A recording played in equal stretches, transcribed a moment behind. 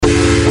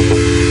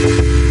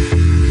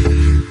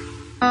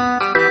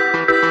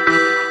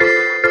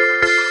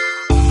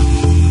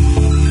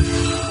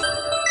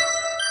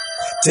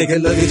Take a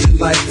look at your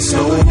life and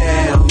slow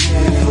down.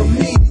 For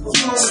me,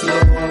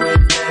 slow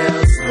down,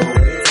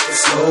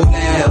 slow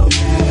down.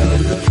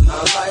 Look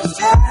how life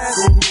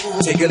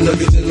passes. Take a look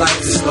at your life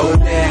and slow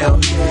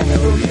down.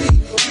 For me,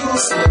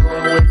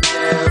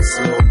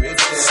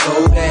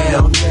 slow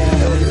down.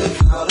 Look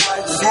how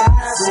life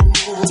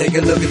passes. Take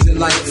a look at your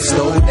life and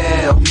slow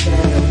down.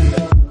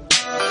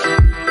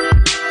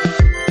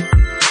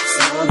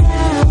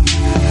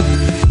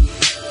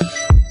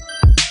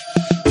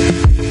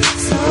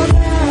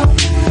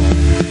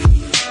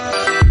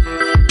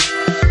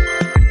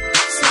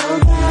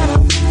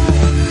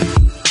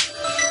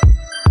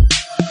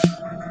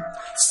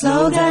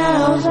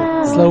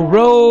 Slow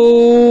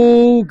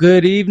roll.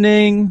 Good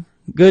evening,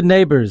 good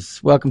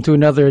neighbors. Welcome to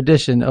another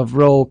edition of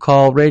Roll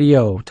Call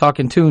Radio,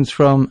 talking tunes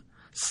from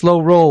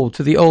slow roll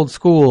to the old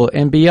school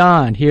and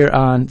beyond here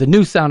on the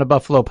new sound of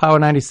Buffalo, Power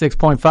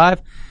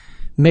 96.5,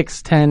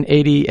 Mix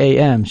 1080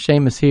 AM.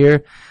 Seamus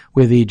here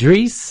with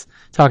Idris,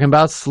 talking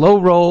about slow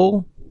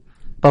roll,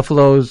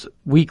 Buffalo's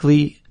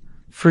weekly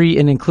free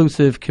and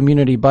inclusive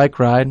community bike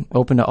ride,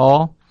 open to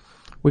all.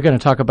 We're going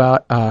to talk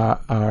about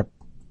our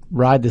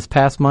ride this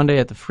past Monday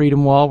at the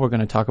Freedom Wall. We're going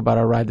to talk about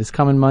our ride this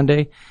coming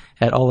Monday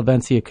at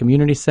Olivencia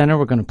Community Center.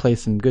 We're going to play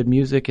some good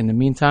music in the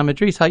meantime.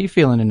 Idris, how you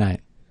feeling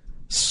tonight?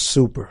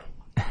 Super.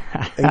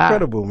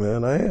 Incredible,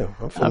 man. I am.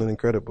 I'm feeling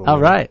incredible.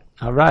 All right.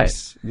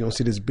 You don't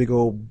see this big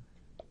old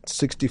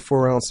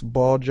 64-ounce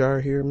ball jar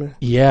here, man?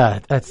 Yeah,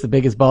 that's the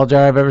biggest ball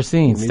jar I've ever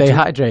seen. Stay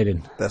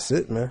hydrated. That's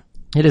it, man.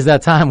 It is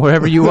that time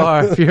wherever you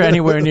are. If you're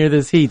anywhere near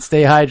this heat,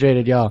 stay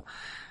hydrated, y'all.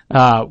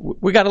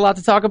 We got a lot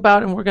to talk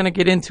about, and we're going to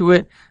get into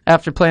it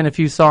after playing a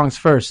few songs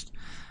first.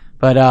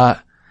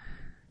 But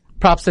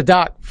props to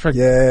Doc for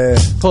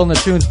pulling the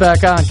tunes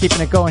back on,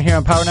 keeping it going here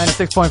on Power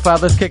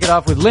 96.5. Let's kick it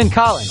off with Lynn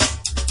Collins.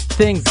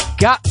 Things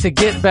got to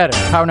get better.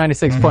 Power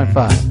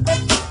 96.5.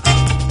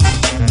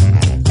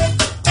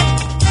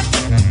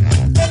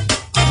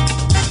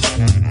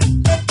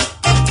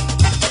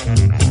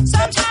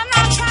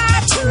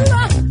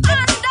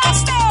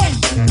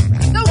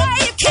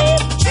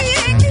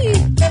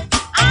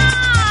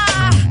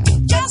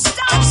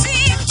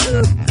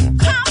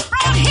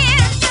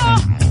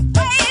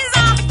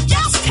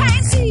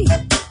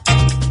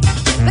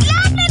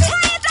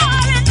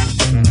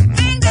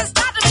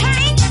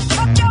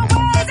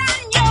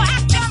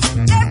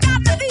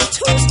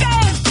 Too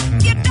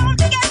scared.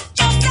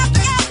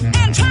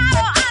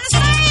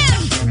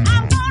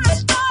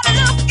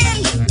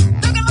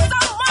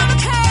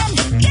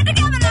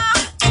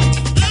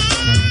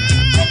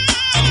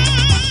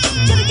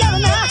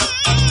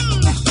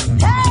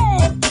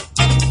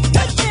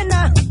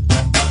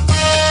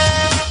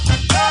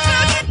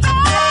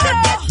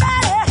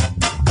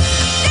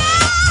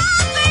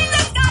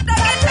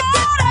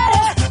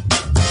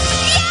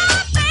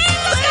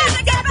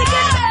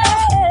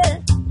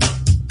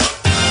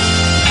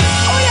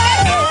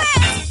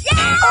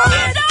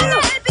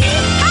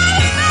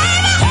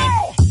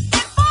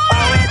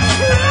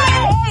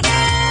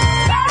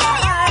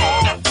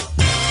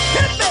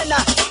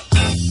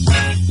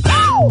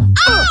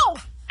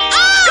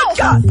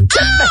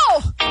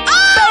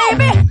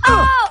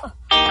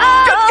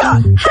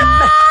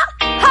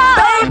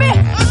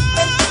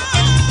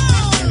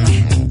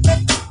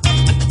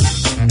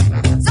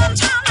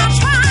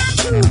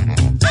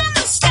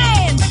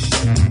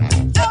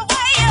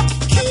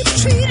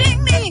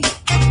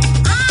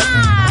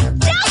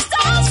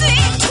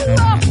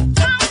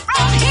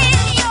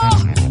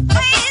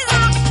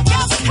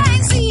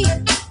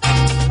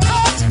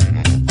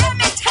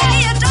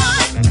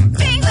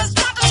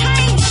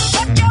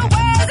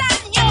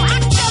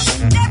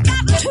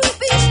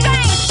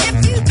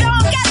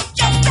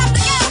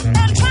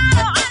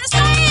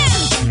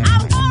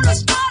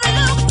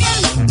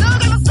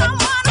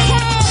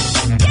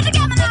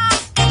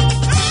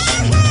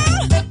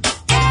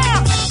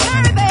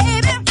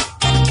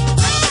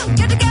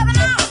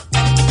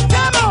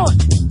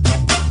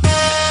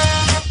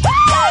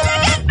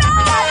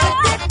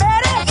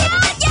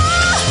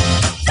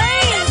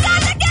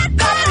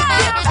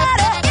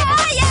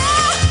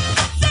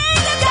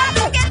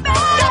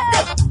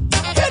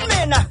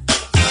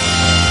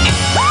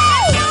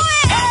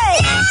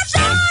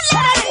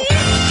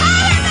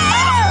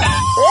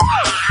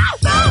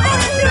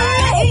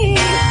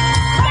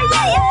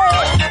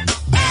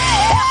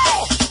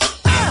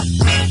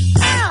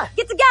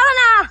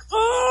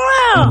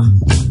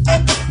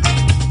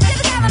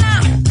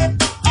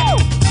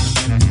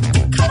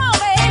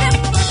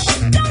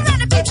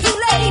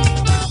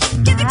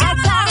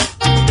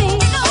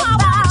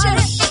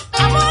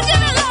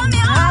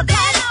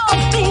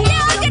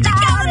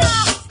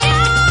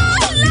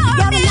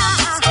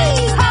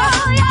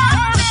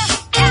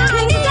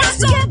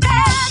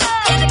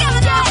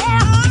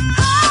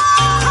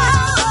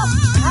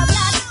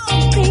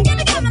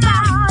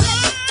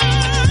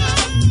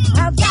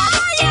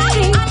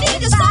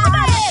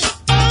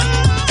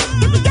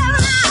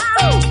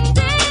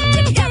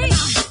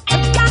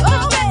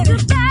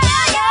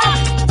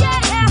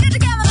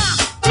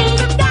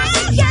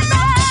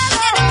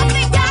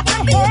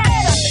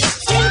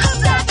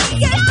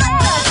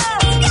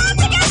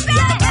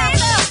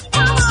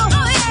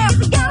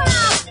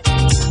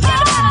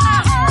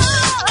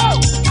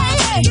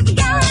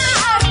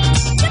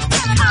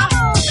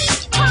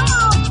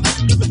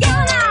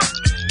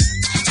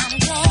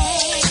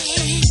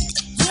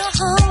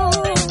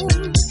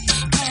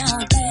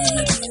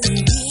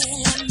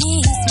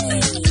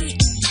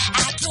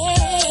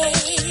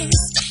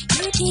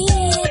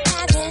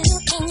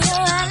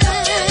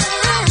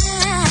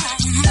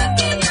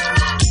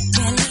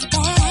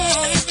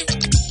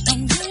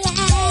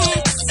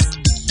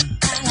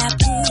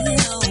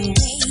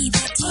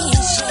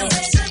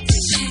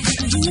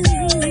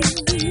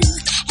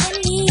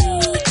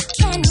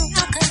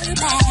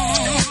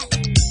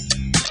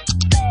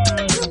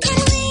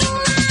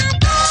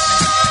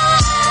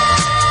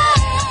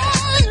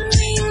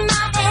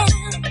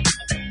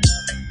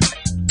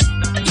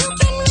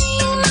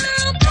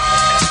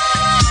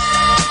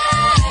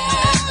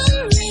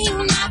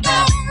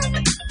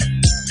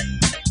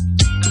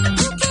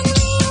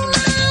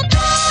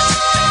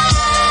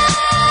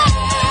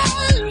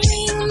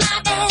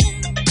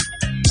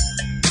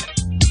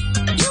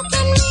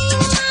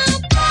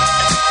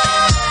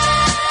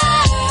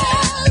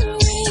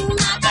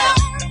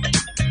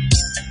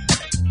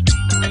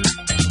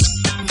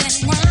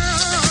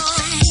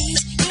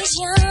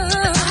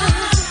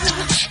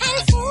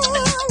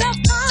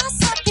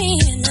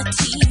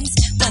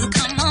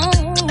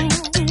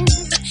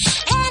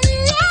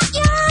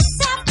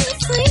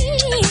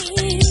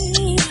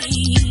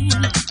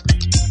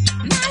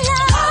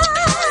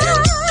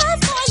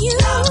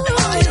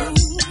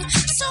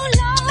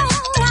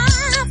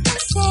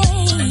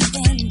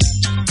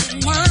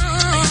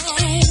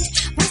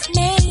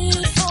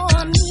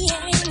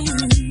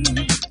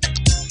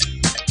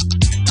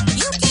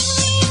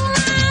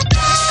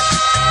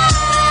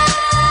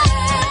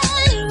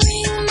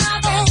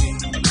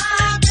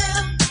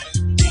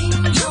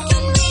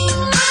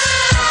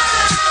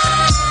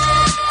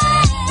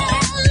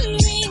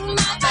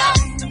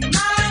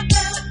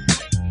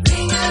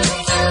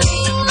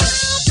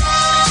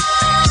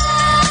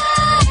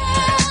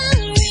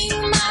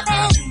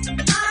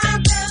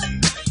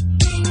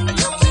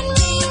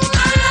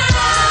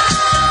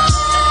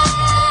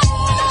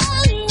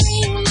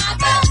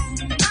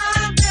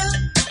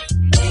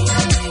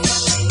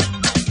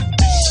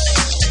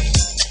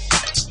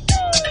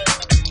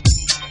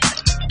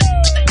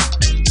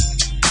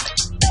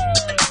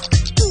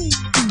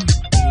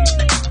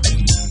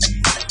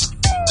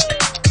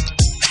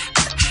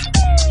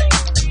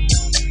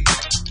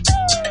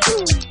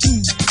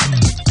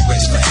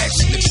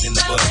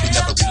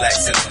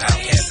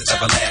 cast is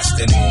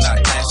everlasting. Not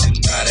flashing,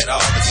 not at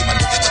all. But see my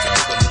nigga want to do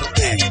a little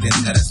acting.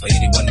 Now that's for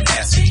anyone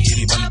asking,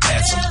 anyone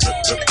passing. Drip,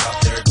 drip, drop,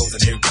 there it goes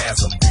an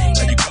orgasm.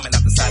 Now you coming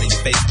out the side of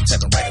your face, you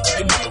tapping right into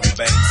your memory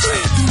bank.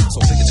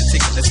 So look at the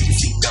ticket, let's see your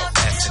seatbelt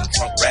fasten.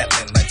 Trunk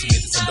rattling like 2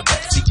 inches in the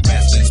back seat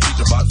rattling.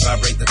 Speaker box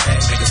vibrate the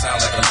tag, make it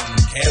sound like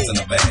aluminum cans in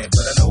the bag.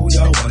 But I know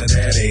y'all wanted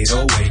that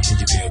 808, can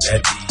you feel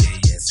that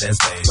BASS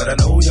bass? But I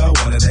know y'all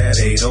wanted that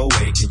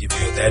 808, can you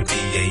feel that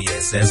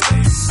BASS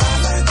bass?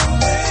 I like the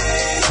way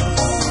you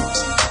move.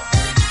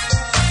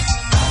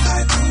 I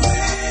like the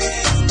way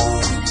you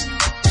move.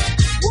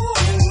 Ooh,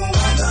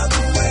 I love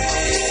the way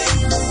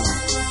you move.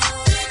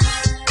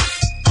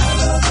 I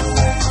love the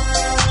way, I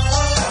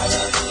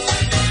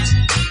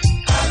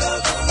love the way, I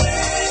love the way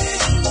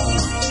you move.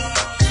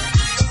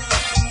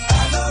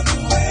 I love the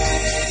way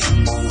you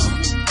move.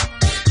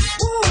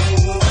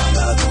 Ooh, I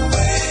love the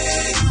way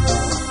you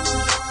move.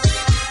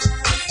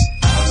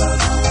 I love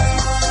the way,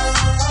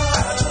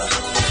 I love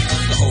the way.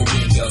 The whole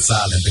room fell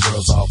silent. The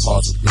girls all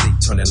paused with glee.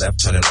 Turning left,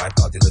 turning right,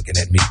 thought they looking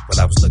at me. But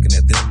I was looking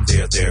at them,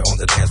 they're on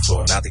the dance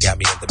floor. Now they got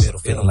me in the middle,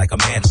 feeling like a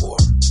man whore.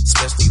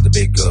 Especially the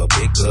big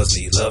girls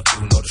need love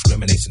too, no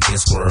discrimination here,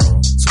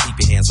 squirrel. So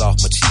keep your hands off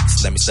my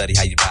cheeks, let me study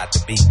how you ride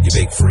the beat. You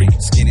big freak,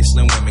 skinny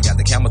slim women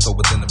got the camel toe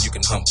within them. You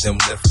can hump them,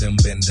 lift them,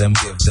 bend them,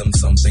 give them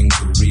something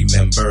to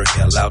remember.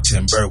 Yell out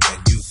timber when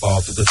you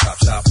fall through the chop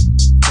shop.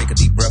 Take a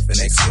deep breath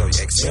and exhale. Your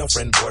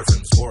ex-girlfriend,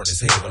 boyfriend was boring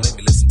as hell. But let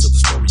me listen to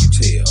the story you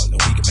tell.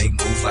 And we can make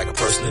moves like a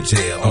person in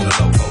jail on the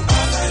low.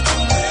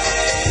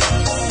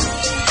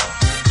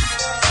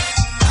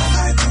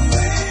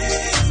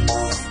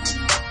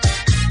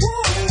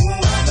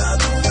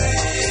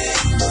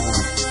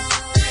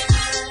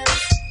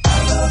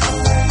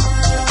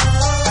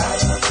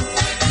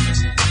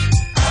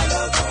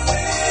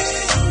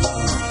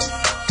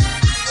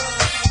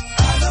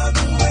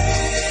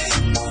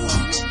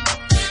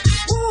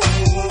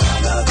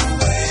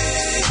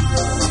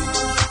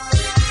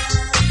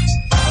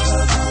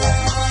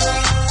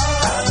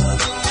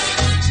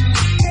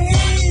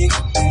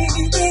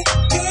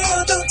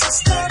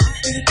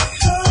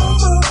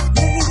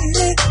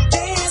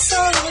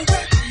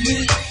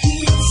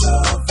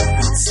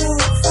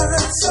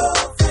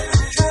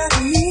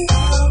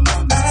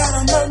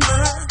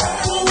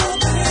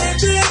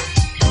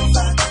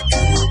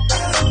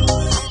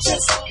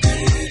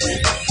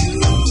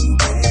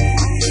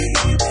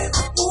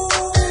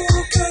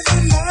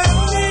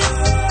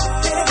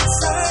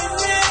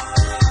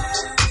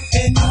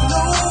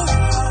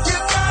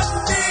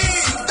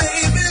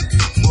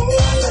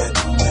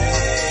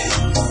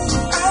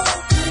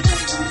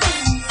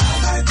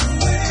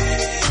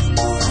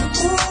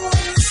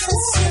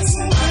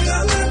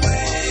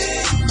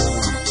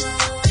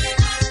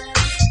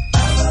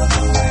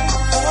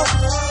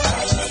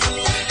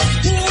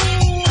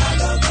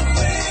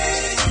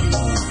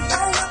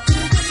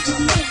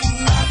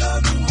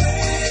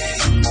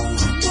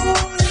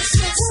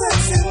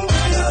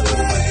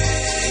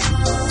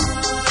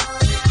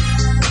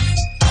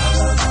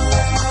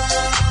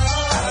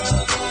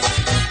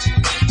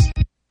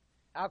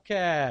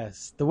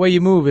 Outkast, The Way You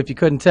Move, if you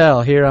couldn't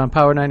tell, here on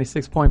Power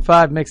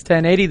 96.5, Mix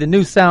 1080, the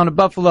new sound of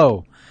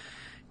Buffalo.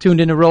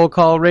 Tuned into Roll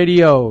Call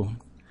Radio.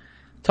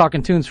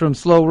 Talking tunes from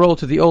slow roll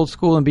to the old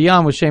school and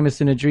beyond with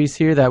Seamus and Idris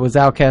here. That was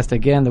Outkast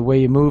again, The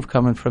Way You Move,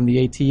 coming from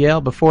the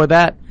ATL. Before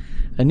that,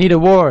 Anita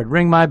Ward,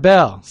 Ring My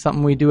Bell,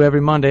 something we do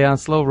every Monday on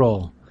Slow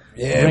Roll.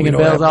 Yeah, ringing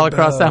bells all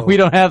across town. We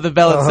don't have the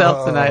bell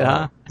itself tonight,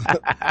 huh?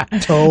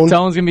 Tone's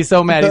going to be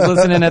so mad. He's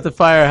listening at the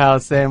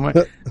firehouse saying,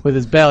 with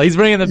his bell. He's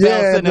ringing the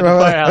bell sitting at the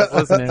firehouse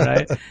listening,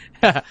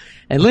 right?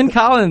 And Lynn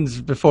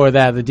Collins before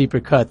that, the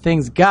deeper cut.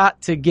 Things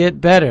got to get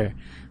better.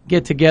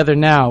 Get together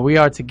now. We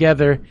are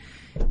together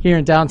here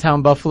in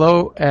downtown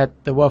Buffalo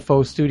at the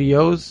WUFO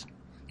Studios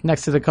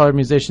next to the Colored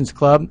Musicians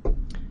Club.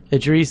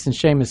 Idris and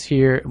Seamus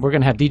here. We're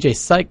going to have DJ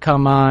Psych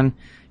come on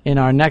in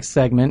our next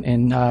segment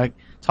and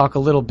talk a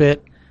little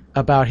bit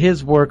about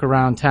his work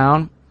around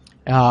town,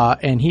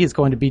 and he is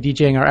going to be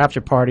DJing our after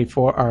party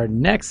for our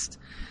next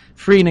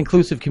free and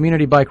inclusive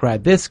community bike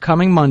ride this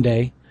coming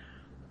Monday,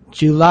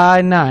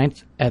 July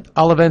 9th at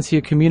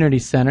Olivencia Community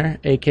Center,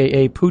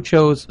 a.k.a.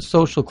 Pucho's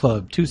Social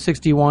Club,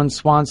 261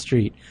 Swan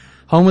Street,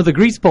 home of the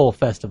Grease Pole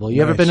Festival.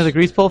 You ever been to the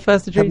Grease Pole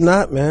Festival? Have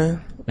not,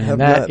 man. And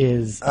that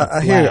is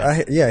I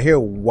hear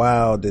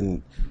wild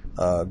and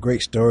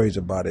great stories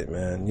about it,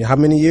 man. How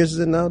many years is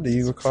it now? Do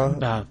you recall?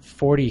 About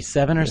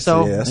 47 or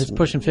so. Yeah, it's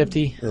pushing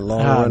 50. Long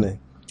running.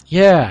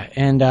 Yeah,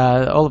 and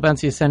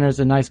Olivencia Center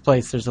is a nice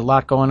place. There's a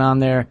lot going on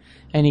there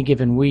any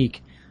given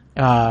week,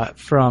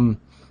 from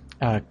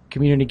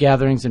community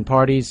gatherings and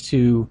parties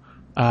to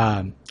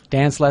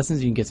dance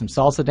lessons. You can get some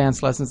salsa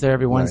dance lessons there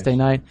every Wednesday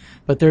night.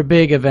 But their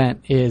big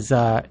event is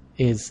July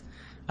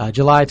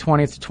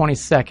 20th to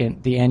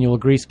 22nd, the annual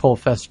Grease Pole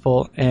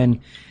Festival,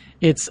 and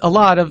it's a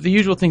lot of the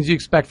usual things you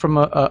expect from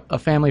a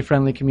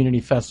family-friendly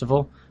community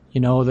festival. You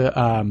know,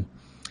 the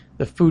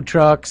food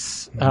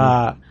trucks,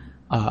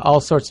 all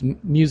sorts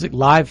of music,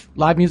 live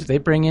music. They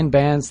bring in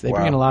bands. They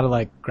bring in a lot of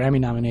like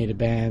Grammy-nominated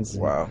bands.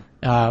 Wow.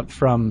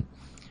 From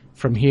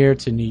from here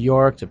to New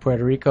York to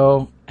Puerto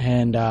Rico,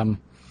 and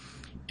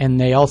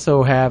they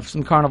also have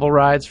some carnival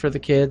rides for the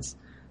kids.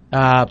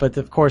 But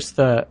of course,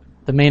 the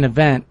main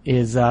event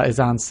is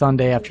on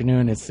Sunday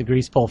afternoon. It's the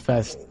Grease Pole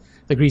Fest,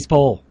 the Grease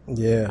Pole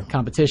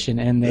competition,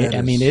 and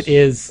it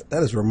is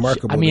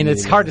remarkable. I mean,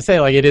 it's hard to say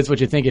like it is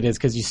what you think it is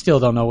because you still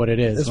don't know what it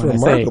is. It's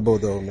remarkable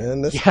though,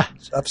 man. Yeah.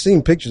 I've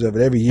seen pictures of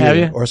it every year, Have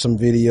you? or some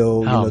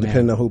video, Oh, man.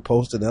 depending on who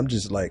posted it. I'm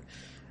just like,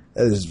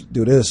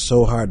 it is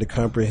so hard to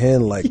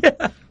comprehend. Like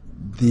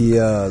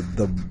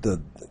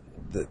the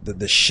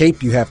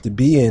shape you have to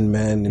be in,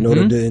 man, in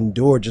order to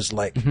endure just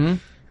like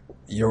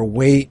your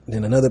weight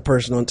and another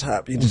person on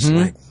top. You're just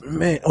like,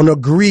 man, on a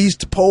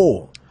greased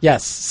pole.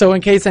 Yes. So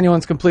in case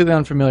anyone's completely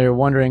unfamiliar,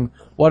 wondering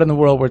what in the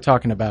world we're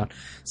talking about.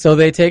 So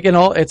they take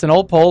it's an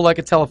old pole, like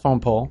a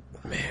telephone pole.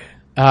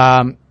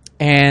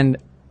 And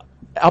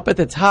up at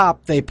the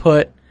top, they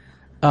put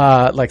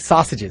like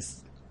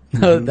sausages.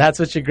 That's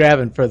what you're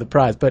grabbing for the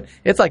prize. But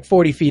it's like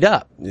 40 feet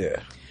up. Yeah.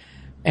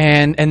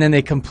 And then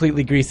they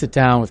completely grease it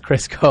down with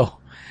Crisco.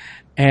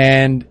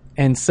 And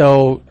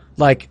so,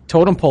 like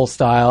totem pole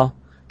style,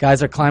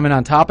 guys are climbing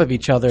on top of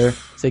each other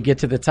to get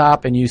to the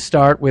top, and you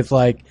start with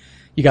like,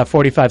 you got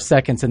 45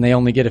 seconds and they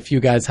only get a few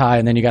guys high,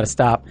 and then you got to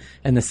stop.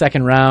 And the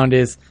second round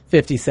is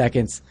 50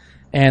 seconds.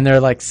 And there are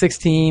like 6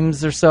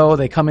 teams or so.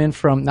 They come in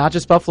from, not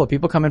just Buffalo,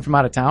 people come in from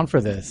out of town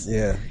for this.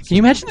 Yeah. Can you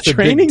imagine the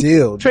training? A big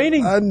deal.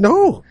 Training. I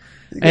know.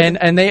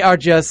 And they are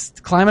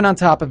just climbing on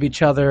top of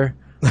each other.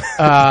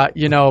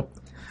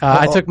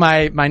 I took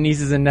my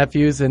nieces and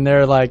nephews, and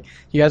they're like,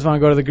 you guys want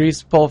to go to the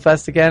Grease Pole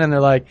Fest again? And they're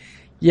like,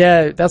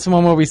 yeah, that's the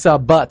one where we saw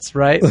butts,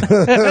 right?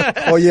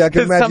 Oh, yeah, I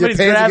can imagine somebody's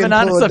your pants grabbing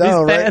onto getting pulled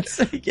somebody's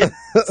down, pants. You can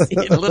see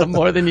it a little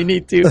more than you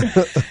need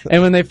to.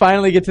 And when they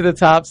finally get to the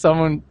top,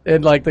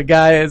 the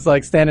guy is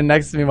like standing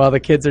next to me while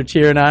the kids are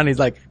cheering on. He's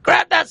like,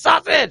 grab that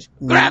sausage!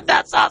 Grab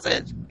that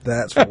sausage!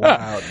 That's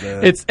wild,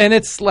 man.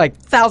 It's like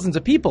thousands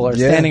of people are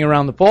standing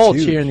around the pole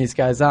cheering these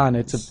guys on.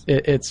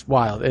 It's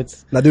wild.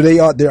 Now,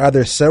 are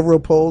there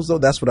several poles though?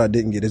 That's what I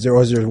didn't get. Is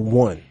there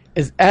one?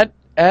 Is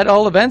at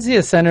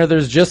Olivencia Center,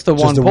 there's just the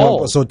one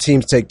pole. So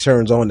teams take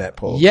turns on that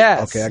pole.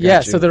 Yes. Okay, I got yeah.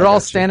 you. So they're all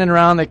standing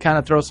around. They kind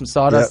of throw some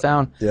sawdust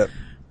down. Yep.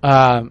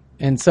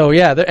 And so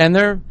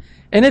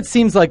and it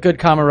seems like good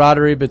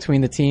camaraderie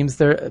between the teams.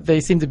 They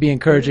seem to be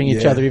encouraging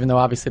each other, even though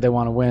obviously they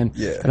want to win.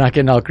 Yeah. They're not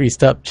getting all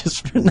greased up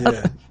just for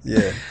nothing.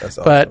 Yeah. That's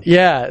awesome. But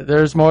yeah,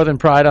 there's more than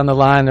pride on the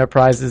line. There are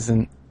prizes,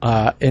 and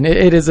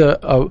it is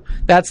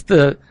that's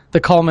the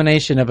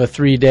culmination of a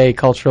 3-day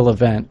cultural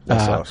event.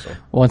 That's awesome.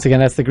 Once again,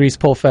 that's the Grease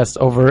Pole Fest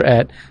over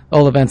at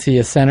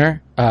Olivencia Center,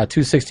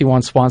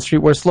 261 Swan Street,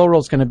 where Slow Roll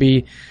is going to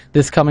be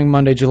this coming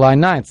Monday, July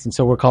 9th. And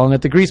so we're calling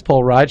it the Grease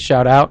Pole Ride.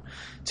 Shout out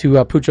to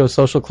Pucho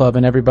Social Club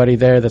and everybody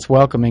there that's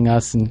welcoming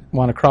us and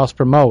want to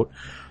cross-promote.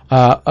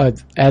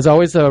 As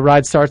always, the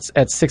ride starts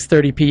at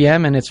 6:30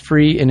 p.m. and it's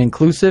free and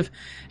inclusive.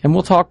 And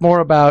we'll talk more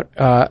about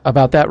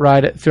that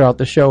ride throughout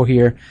the show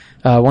here.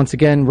 Once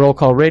again, Roll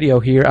Call Radio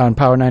here on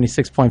Power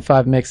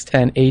 96.5 Mix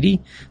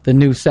 1080, the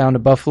new sound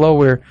of Buffalo.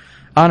 We're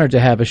honored to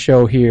have a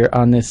show here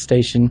on this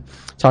station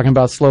talking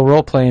about slow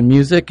role playing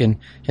music. And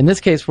in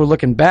this case, we're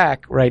looking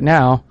back right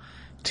now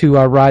to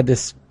our ride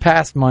this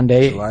past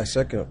Monday. July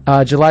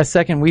 2nd. July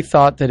 2nd, we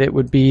thought that it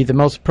would be the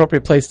most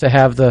appropriate place to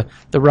have the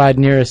ride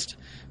nearest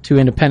to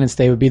Independence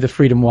Day would be the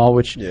Freedom Wall,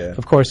 which,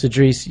 of course,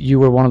 Idris, you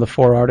were one of the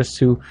 4 artists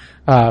who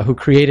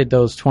created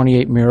those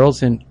 28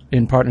 murals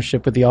in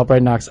partnership with the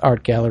Albright Knox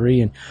Art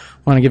Gallery. And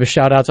want to give a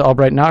shout out to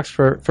Albright Knox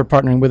for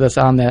partnering with us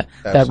on that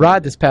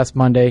ride this past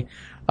Monday.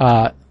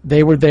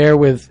 They were there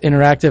with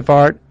interactive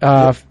art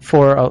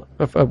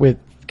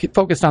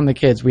focused on the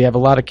kids. We have a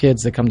lot of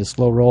kids that come to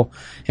Slow Roll,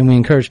 and we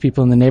encourage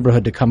people in the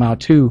neighborhood to come out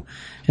too.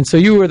 And so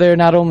you were there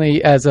not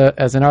only as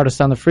an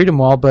artist on the Freedom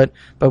Wall, but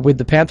with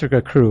the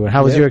Panthrica crew. And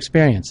how was your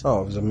experience?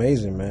 Oh, it was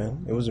amazing,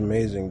 man. It was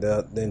amazing.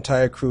 The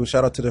entire crew.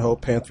 Shout out to the whole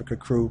Panthrica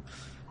crew.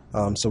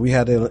 So we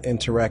had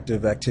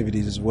interactive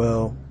activities as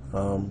well.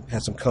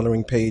 Had some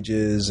coloring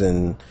pages,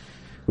 and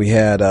we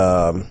had.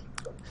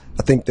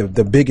 I think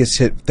the biggest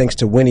hit, thanks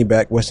to Winnie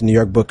Back, Western New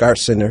York Book Art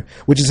Center,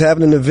 which is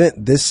having an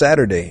event this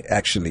Saturday,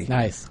 actually.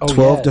 Nice.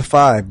 12 to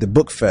 5, the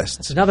Book Fest.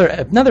 It's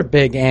another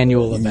big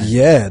annual event.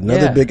 Yeah,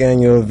 another big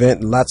annual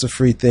event. Lots of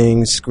free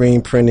things,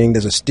 screen printing.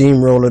 There's a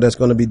steamroller that's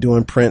going to be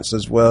doing prints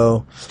as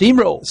well.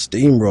 Steamroll.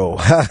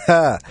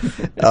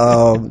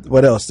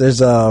 What else?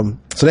 There's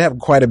so they have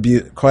quite a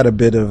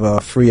bit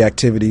of free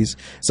activities.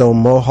 So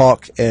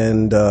Mohawk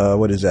and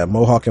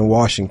Mohawk and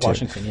Washington.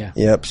 Washington, yeah.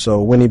 Yep.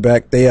 So Winnie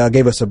Back, they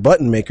gave us a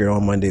button maker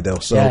on Monday though.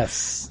 So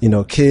yes.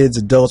 Kids,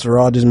 adults are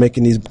all just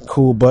making these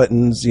cool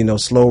buttons.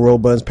 Slow roll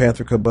buttons,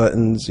 Panthrica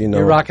buttons.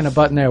 You're rocking a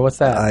button there. What's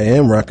that? I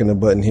am rocking a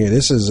button here.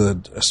 This is a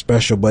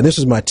special button. This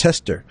is my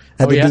tester.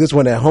 I had to do this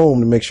one at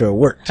home to make sure it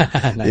worked.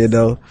 Nice.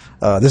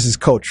 This is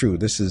Code True.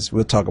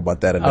 We'll talk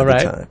about that another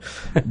time.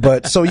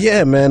 But so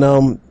yeah,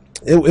 man.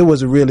 It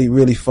was a really,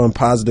 really fun,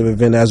 positive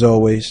event as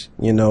always.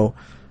 So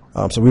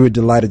we were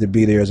delighted to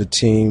be there as a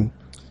team.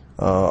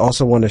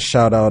 Also want to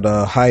shout out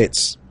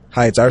Hyatt's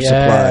Art Supply.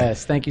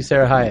 Yes, thank you,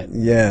 Sarah Hyatt.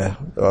 Yeah,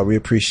 we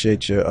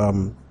appreciate you.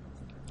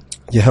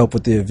 your help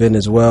with the event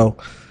as well,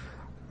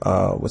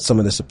 with some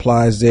of the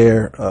supplies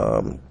there.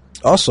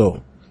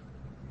 Also,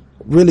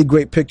 really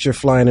great picture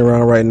flying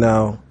around right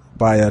now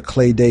by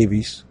Clay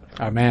Davies.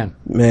 Oh, man.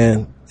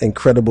 Man,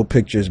 incredible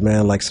pictures,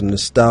 man, like some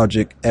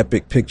nostalgic,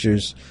 epic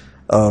pictures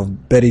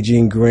of Betty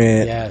Jean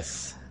Grant.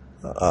 Yes.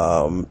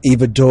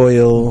 Eva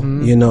Doyle,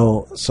 you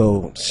know,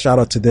 so shout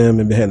out to them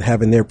and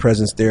having their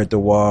presence there at the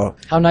wall.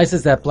 How nice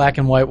is that black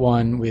and white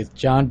one with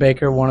John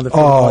Baker, one of the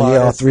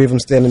all three of them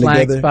standing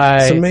together.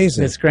 By it's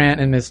amazing. Miss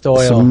Grant and Miss Doyle.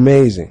 It's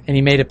amazing. And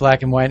he made it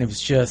black and white, and it was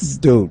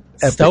just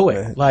epic, stoic.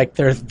 man. Like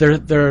they're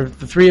the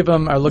three of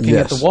them are looking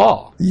at the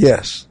wall.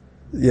 Yes.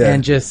 Yeah.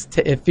 And just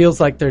it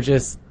feels like they're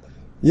just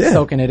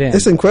soaking it in.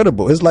 It's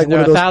incredible. It's like and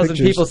one of there those are 1,000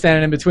 pictures. people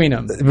standing in between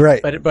them.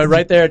 Right. But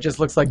right there, it just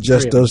looks like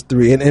just those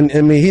three. And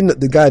I mean,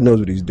 the guy knows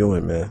what he's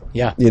doing, man.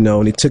 Yeah. You know,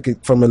 and he took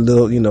it from a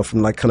little, you know,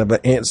 from like kind of an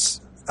ant's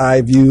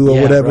eye view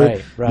or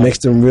whatever. Right. Makes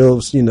them real,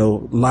 you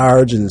know,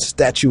 large and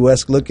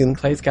statuesque looking.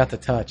 Clay's got the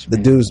touch. The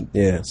man. dudes,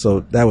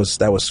 so that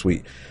was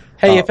sweet.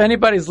 Hey, if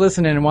anybody's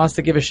listening and wants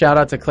to give a shout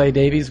out to Clay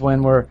Davies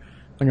when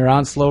you're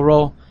on Slow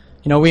Roll,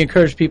 you know, we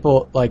encourage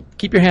people, like,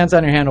 keep your hands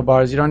on your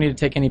handlebars. You don't need to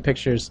take any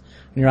pictures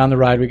when you're on the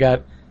ride. We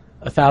got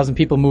 1,000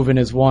 people moving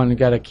as one. You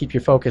got to keep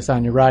your focus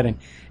on your riding.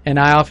 And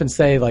I often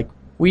say, like,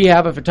 we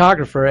have a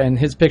photographer, and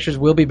his pictures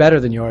will be better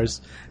than yours.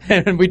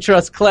 And we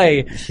trust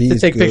Clay to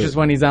take pictures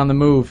when he's on the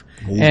move.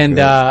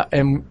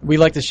 And we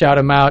like to shout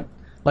him out.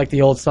 Like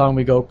the old song,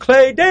 we go,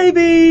 Clay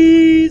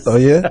Davies! Oh,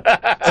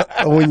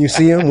 yeah? When you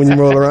see him, when you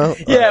roll around?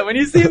 Yeah, when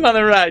you see him on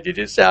the ride, you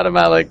just shout him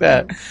out like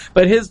that.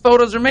 But his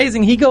photos are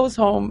amazing. He goes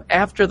home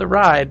after the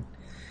ride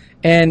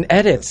and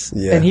edits.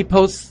 Yeah. And he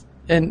posts,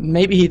 and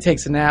maybe he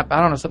takes a nap. I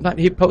don't know. Sometimes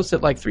he posts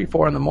at like 3,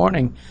 4 in the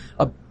morning,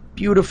 a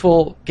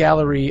beautiful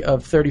gallery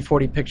of 30,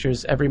 40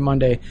 pictures every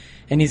Monday.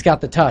 And he's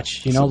got the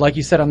touch, you know, like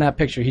you said on that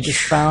picture. He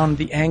just found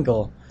the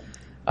angle.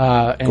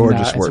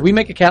 Gorgeous work. So we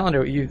make a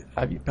calendar. You've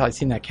probably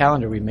seen that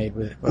calendar we made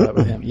with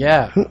him.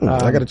 Yeah.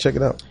 I got to check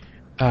it out.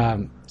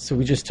 So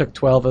we just took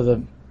 12 of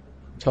the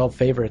 12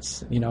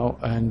 favorites, you know,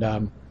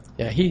 and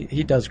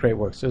he does great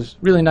work. So it's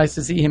really nice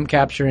to see him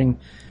capturing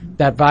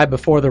that vibe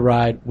before the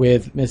ride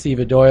with Miss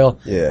Eva Doyle,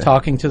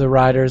 talking to the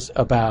riders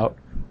about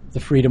the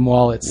Freedom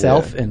Wall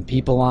itself and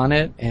people on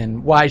it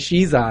and why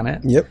she's on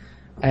it. Yep.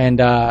 And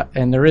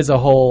there is a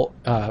whole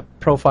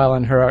profile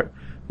on her.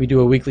 We do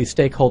a weekly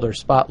stakeholder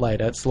spotlight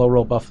at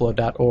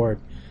slowrollbuffalo.org.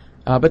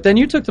 But then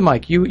you took the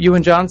mic. You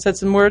and John said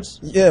some words?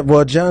 Yeah,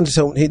 well, John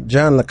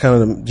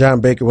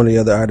Baker, one of the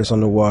other artists on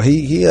the wall,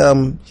 he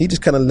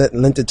just kind of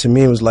lent it to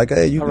me and was like,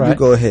 hey, you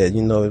go ahead,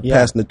 you know,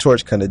 passing the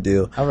torch kind of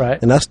deal. All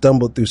right. And I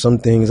stumbled through some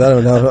things. I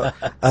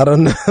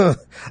don't know.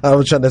 I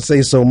was trying to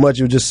say so much.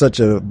 It was just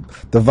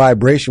the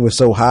vibration was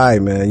so high,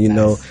 man, you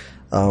know.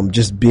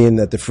 Just being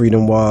at the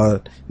Freedom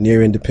Wall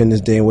near Independence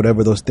Day and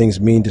whatever those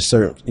things mean to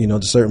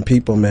certain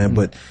people, man.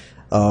 But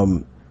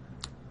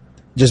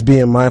just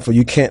being mindful,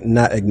 you can't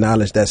not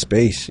acknowledge that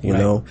space, you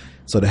know.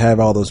 So to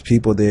have all those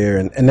people there,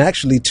 and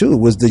actually too,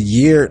 it was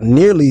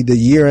nearly the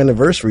year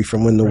anniversary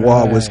from when the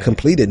wall was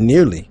completed.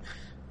 Nearly,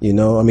 you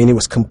know. I mean, it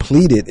was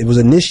completed. It was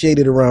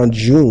initiated around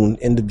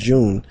end of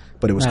June,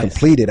 but it was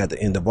completed at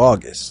the end of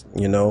August.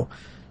 You know,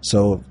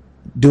 so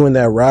doing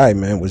that ride,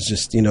 man, was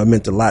just, you know, it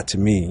meant a lot to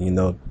me, you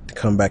know, to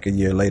come back a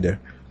year later.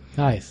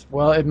 Nice.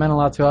 Well, it meant a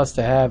lot to us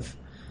to have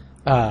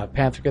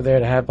Panthrica there,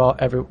 to have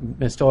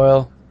Miss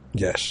Doyle.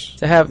 Yes.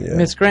 To have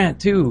Miss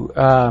Grant, too.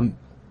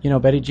 You know,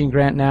 Betty Jean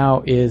Grant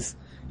now is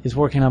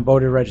working on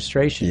voter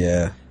registration.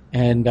 Yeah.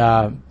 And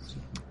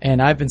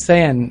I've been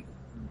saying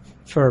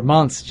for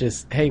months,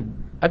 just, hey,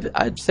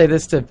 I'd say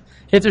this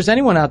if there's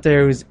anyone out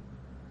there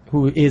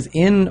who is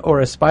in or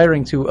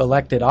aspiring to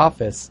elected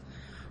office,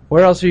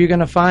 where else are you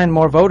going to find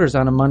more voters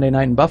on a Monday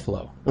night in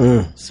Buffalo?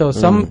 So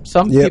some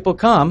people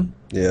come.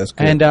 Yeah, that's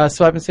cool. And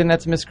so I've been saying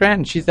that to Miss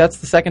Grant. That's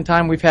the second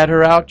time we've had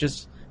her out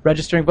just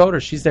registering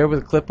voters. She's there with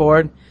a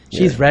clipboard.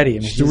 She's ready. I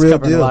mean, she's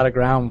covering a lot of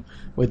ground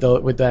with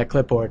that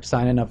clipboard,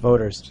 signing up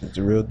voters. It's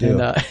a real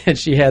deal. And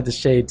she had the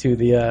shade to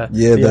the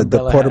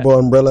the portable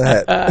umbrella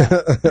hat.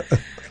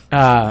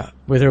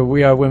 With her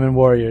 "We Are Women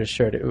Warriors"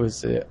 shirt. It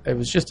was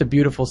just a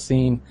beautiful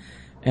scene,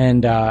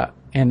 and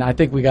I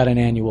think we got an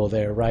annual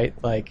there, right?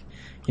 Like,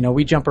 you know,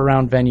 we jump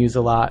around venues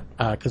a lot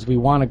because we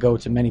want to go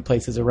to many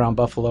places around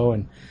Buffalo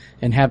and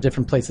have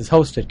different places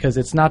hosted, because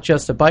it's not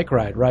just a bike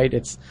ride, right?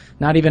 It's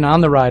not even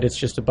on the ride, it's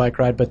just a bike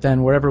ride. But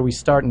then wherever we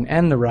start and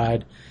end the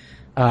ride,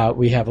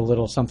 we have a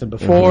little something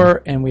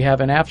before and we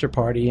have an after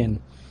party, and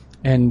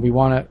we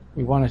want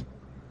to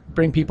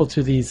bring people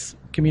to these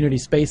community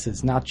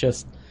spaces, not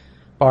just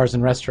bars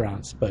and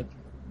restaurants, but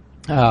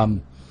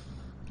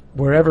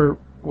wherever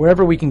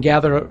we can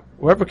gather,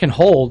 wherever can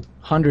hold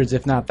hundreds,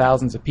 if not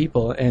thousands of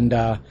people.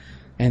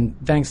 And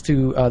thanks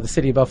to the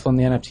City of Buffalo and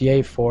the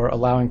NFTA for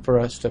allowing for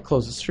us to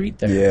close the street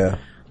there. Yeah.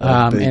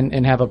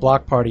 And have a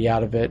block party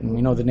out of it. And,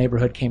 you know, the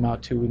neighborhood came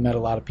out, too. We met a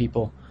lot of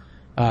people.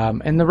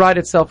 And the ride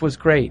itself was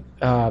great.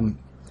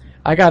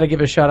 I got to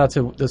give a shout-out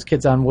to those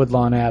kids on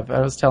Woodlawn Ave.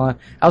 I was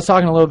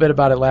talking a little bit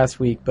about it last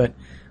week, but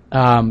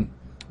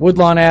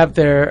Woodlawn Ave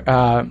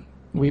there,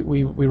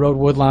 we rode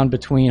Woodlawn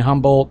between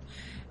Humboldt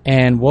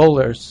and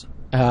Wohlers,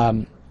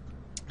 and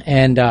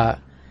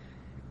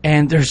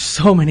there's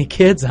so many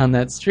kids on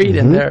that street,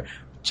 and they're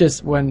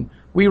just, when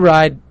we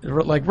ride,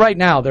 like right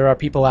now, there are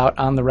people out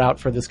on the route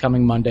for this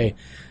coming Monday,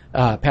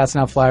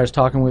 passing out flyers,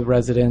 talking with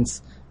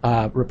residents,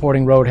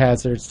 reporting road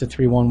hazards to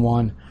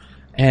 311.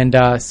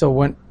 And so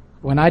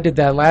when I did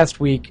that last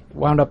week,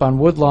 wound up on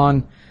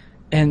Woodlawn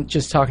and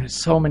just talking to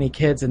so many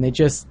kids, and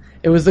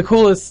it was the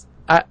coolest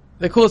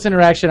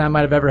interaction I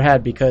might have ever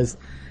had, because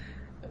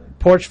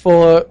porch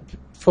full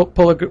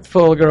of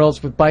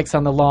girls with bikes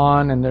on the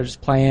lawn, and they're just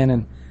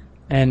playing,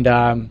 and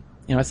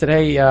I said,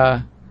 hey,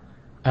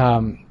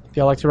 if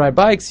y'all like to ride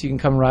bikes, you can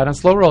come ride on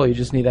Slow Roll. You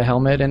just need a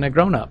helmet and a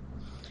grown-up.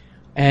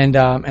 And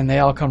they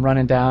all come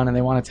running down, and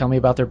they want to tell me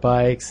about their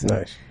bikes.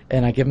 Nice.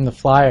 And I give them the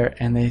flyer,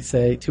 and they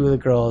say, two of the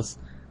girls,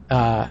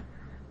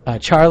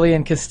 Charlie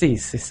and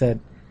Castis, they said,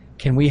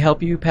 can we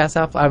help you pass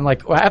out? I'm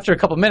like, well, after a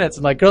couple minutes,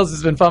 I'm like, girls, this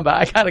has been fun, but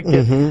I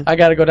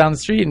gotta go down the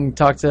street and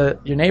talk to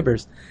your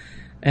neighbors.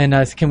 And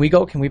I said, can we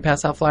go? Can we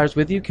pass out flyers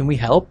with you? Can we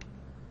help?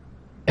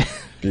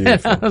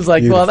 And I was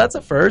like, well, that's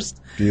a first.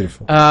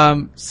 Beautiful.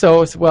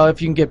 So, well,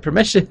 if you can get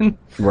permission,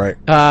 Right.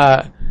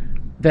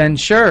 then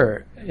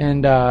sure.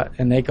 And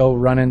they go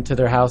run into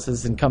their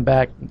houses and come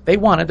back. They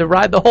wanted to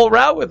ride the whole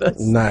route with us.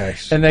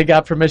 Nice. And they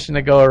got permission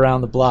to go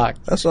around the block.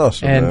 That's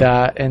awesome. And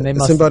man. and they It's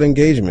must. about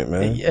engagement,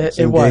 man.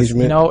 It was,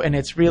 and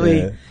it's really,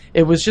 Yeah.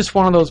 it was just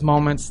one of those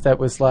moments that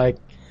was like,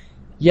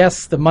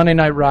 yes, the Monday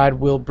night ride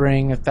will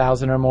bring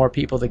 1,000 or more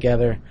people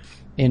together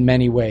in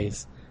many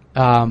ways,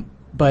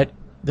 but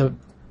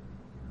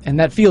and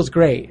that feels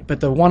great. But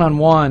the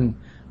one-on-one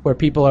where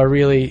people are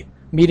really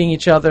meeting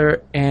each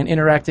other and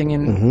interacting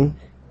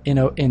in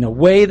a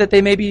way that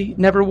they maybe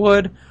never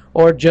would,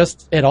 or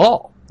just at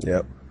all.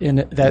 Yep. They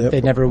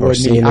never Or would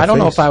seeing meet. the I don't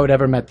know face. if I would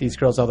ever met these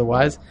girls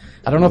otherwise.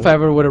 I don't know if I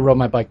ever would have rode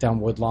my bike down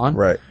Woodlawn.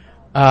 Right.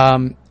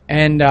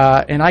 And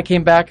I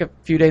came back a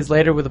few days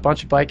later with a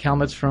bunch of bike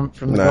helmets from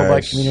the Go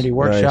Bike Community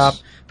Workshop.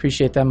 Nice.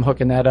 Appreciate them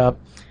hooking that up.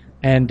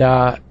 And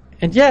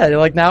yeah,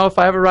 like now if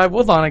I ever ride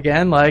Woodlawn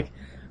again, like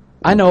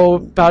I know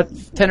about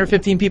 10 or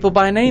 15 people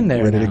by name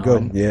there. Ready to now. go.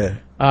 And, Yeah.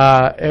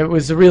 it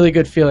was a really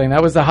good feeling.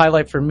 That was the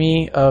highlight for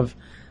me of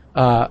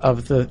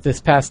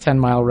this past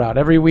 10-mile route.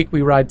 Every week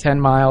we ride 10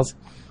 miles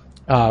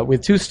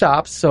with 2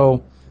 stops.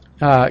 So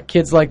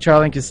kids like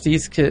Charlie and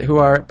Castis, who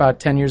are about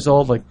 10 years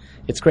old, like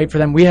it's great for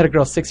them. We had a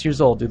girl 6 years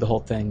old do the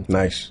whole thing.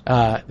 Nice.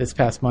 This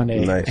past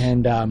Monday. Nice.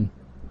 And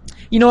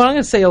you know what? I'm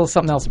going to say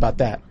something else about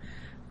that.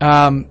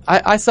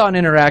 I saw an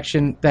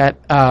interaction that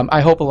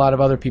I hope a lot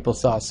of other people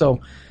saw. So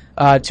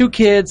 2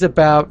 kids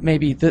about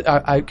maybe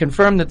I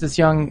confirmed that this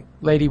young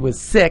lady was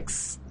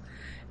 6,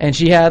 and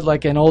she had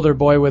like an older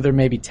boy with her,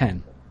 maybe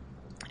 10,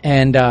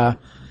 and a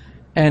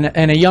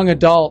young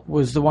adult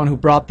was the one who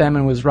brought them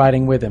and was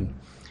riding with him,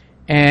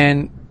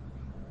 and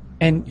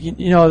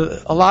you know,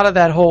 a lot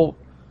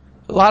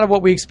of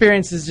what we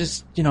experience is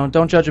just, you know,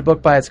 don't judge a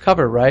book by its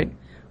cover, right?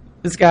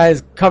 This guy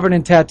is covered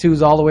in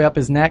tattoos all the way up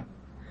his neck,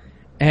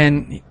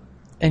 and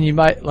you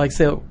might like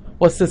say,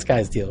 what's this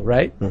guy's deal,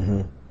 right?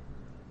 Mm-hmm.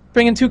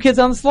 Bringing 2 kids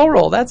on the slow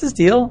roll, that's his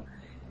deal.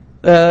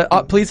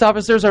 Police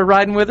officers are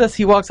riding with us.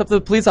 He walks up to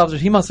the police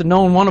officers. He must have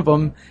known one of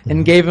them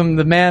and gave him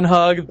the man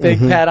hug, big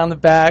pat on the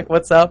back,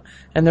 what's up?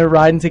 And they're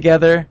riding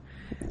together.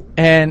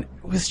 And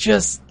it was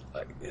just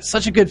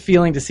such a good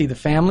feeling to see the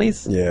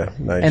families. Yeah.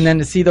 Nice. And then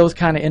to see those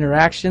kind of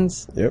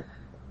interactions. Yep.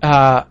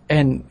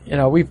 And, you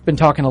know, we've been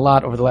talking a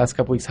lot over the last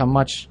couple weeks how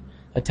much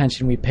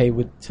attention we pay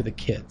to the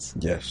kids.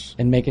 Yes.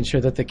 And making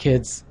sure that the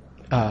kids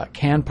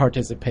can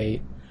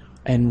participate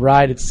and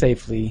ride it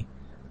safely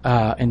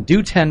and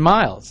do 10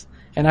 miles.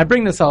 And I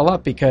bring this all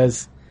up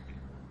because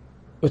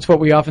it's what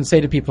we often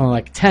say to people,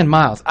 like, 10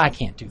 miles, I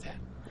can't do that.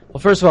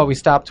 Well, first of all, we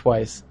stopped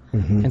twice.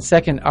 Mm-hmm. And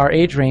second, our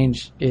age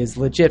range is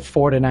legit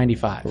 4 to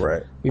 95.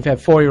 Right. We've had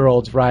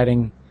 4-year-olds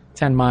riding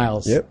 10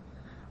 miles. Yep.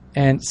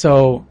 And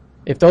so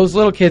if those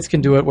little kids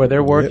can do it where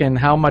they're working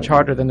how much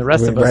harder than the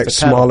rest of us Right. to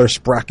pedal, Smaller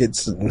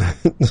sprockets.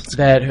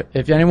 that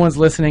if anyone's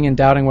listening and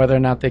doubting whether or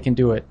not they can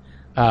do it,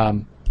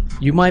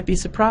 you might be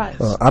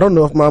surprised. I don't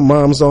know if my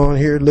mom's on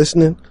here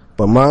listening,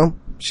 but Mom,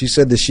 she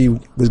said that she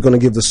was going to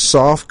give the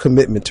soft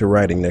commitment to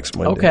riding next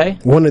Monday. Okay.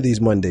 One of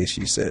these Mondays,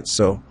 she said.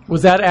 So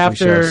Was that shall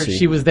after see.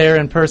 she was there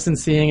in person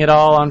seeing it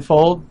all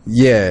unfold?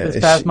 yeah, This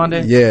past she-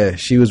 Monday? Yeah,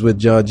 she was with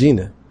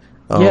Georgina,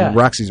 Yeah.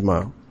 Roxy's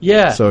mom.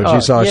 Yeah. So Oh,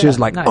 she saw. She yeah, was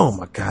like, nice. "Oh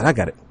my God, I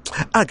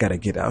gotta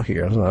get out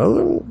here." I was like,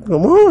 oh,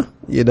 "Come on,"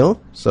 you know.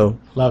 So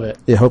Love it.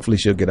 yeah, hopefully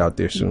she'll get out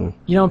there soon.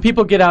 You know, when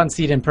people get out and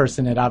see it in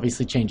person, it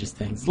obviously changes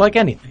things. Like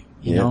anything,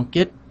 you Yeah. know,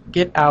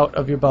 get out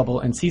of your bubble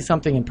and see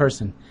something in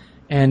person,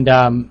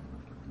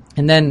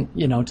 and then,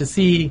 you know, to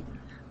see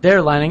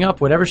there lining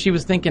up whatever she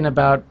was thinking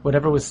about,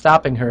 whatever was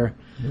stopping her,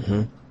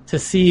 to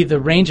see the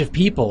range of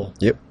people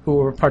Yep. who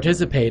were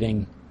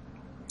participating.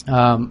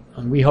 And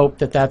we hope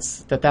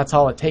that's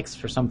all it takes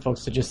for some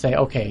folks to just say,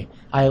 okay,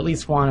 I at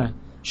least want to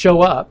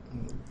show up.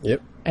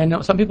 Yep.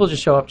 And some people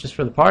just show up just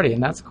for the party,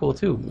 and that's cool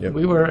too. Yep.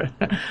 We were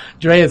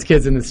Drea's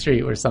kids in the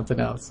street were something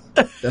else.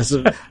 That's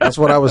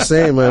what I was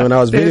saying, man, when I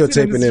was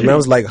videotaping it. Man, I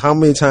was like, how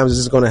many times is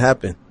this going to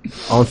happen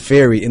on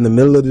Ferry in the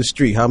middle of the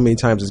street? How many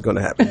times is it going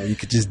to happen? You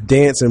could just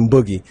dance and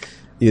boogie,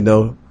 you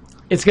know.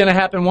 It's going to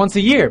happen once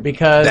a year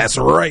because that's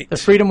right. The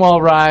Freedom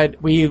Wall ride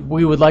we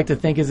would like to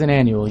think is an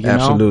annual. You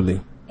Absolutely.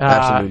 know?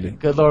 Absolutely.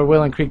 Good Lord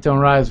willing, Creek Don't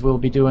Rise will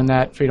be doing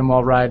that Freedom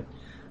Wall ride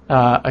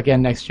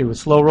again next year with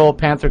Slow Roll,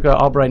 Pantherka,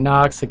 Albright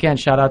Knox. Again,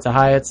 shout out to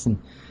Hyatt's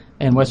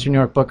and Western New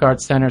York Book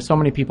Arts Center. So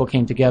many people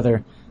came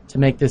together to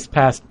make this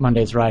past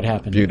Monday's ride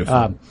happen.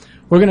 Beautiful.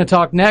 We're going to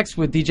talk next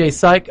with DJ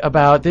Psych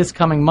about this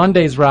coming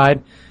Monday's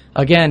ride.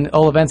 Again,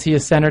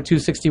 Olivencia Center,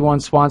 261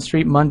 Swan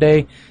Street,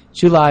 Monday,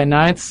 July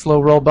 9th. Slow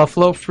Roll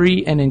Buffalo,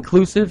 free and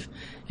inclusive.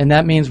 And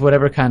that means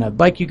whatever kind of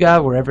bike you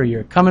got, wherever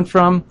you're coming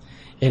from.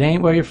 It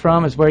ain't where you're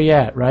from, it's where you're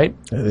at, right?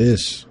 It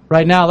is.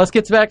 Right now, let's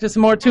get back to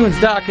some more tunes.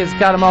 Doc has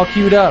got them all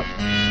queued up.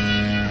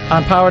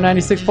 On Power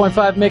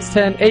 96.5 Mix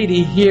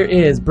 1080, here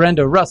is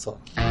Brenda Russell.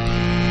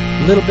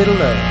 Little Bit of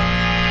Love.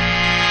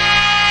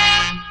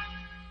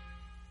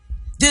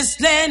 This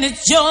land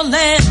is your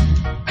land.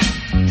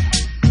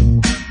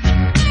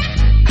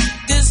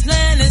 This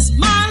land is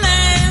my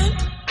land.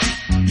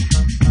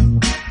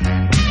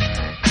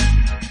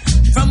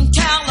 From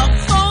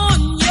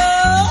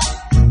California,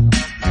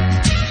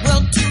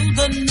 well, to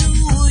the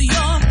New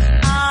York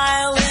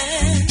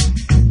Island.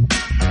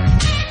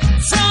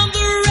 From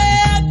the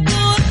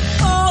Redwood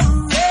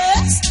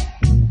Forest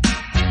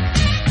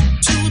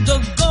to the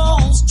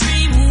Gulf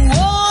Stream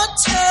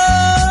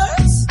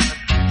waters.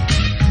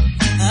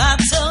 I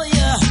tell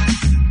you,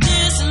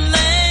 this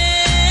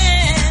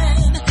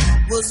land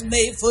was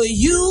made for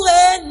you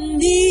and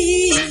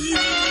me.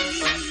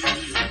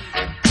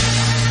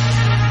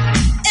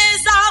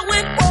 As I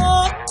went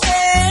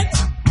walking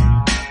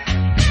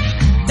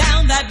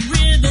down that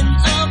ribbon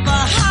of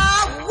a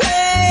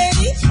highway,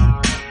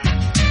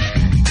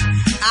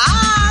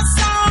 I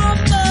saw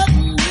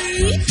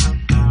underneath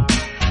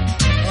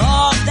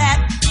all that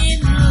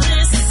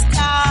endless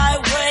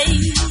skyway.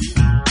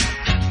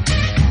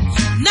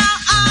 Now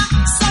I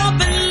saw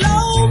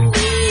below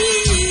me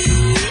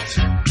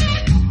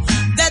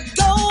that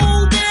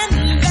golden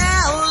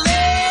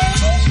valley,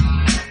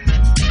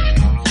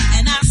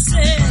 and I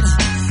said,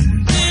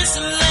 this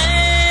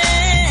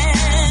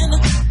land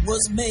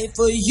was made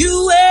for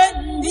you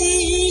and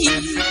me.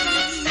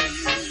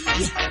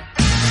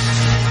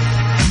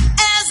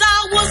 As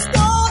I was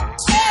walking,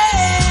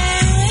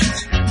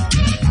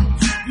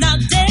 now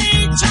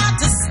they tried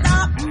to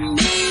stop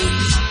me.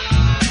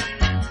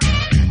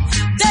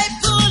 They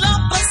put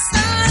up a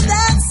sign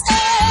that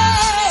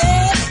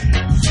said,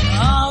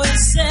 oh, it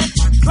said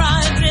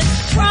private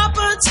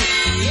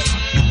property.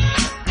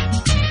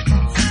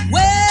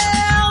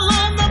 Well,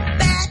 on the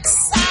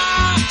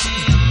backside,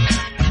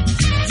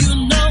 you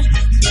know,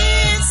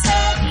 it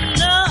said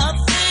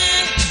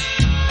nothing.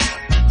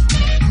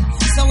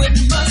 So it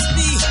must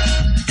be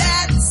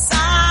that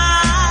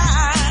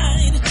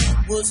sign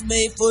was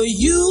made for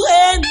you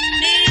and me.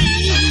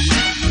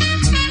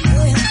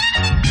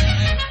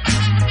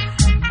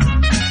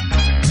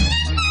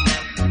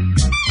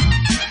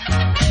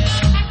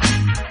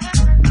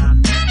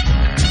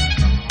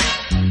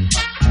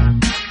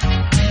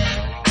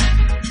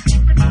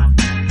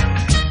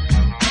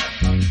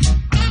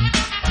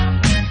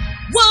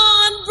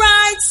 One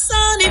bright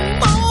sunny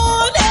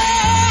morning,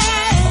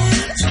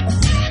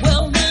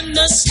 well, in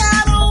the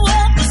shadow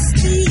of the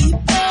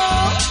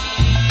steeple,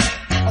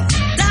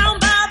 down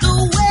by the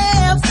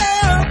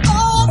welfare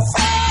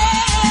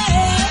office,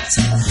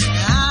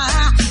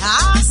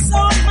 I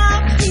saw my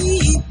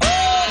people.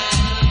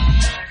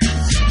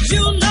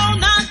 You know,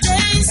 now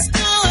they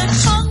stood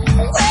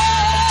hungry.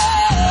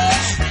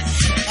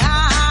 I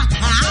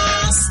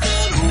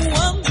stood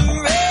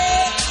wondering.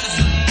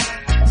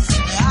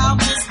 I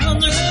was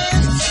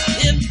wondering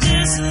if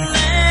this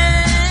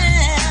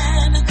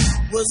land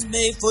was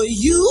made for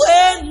you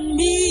and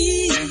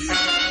me.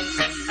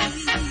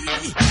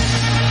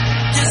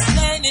 This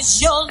land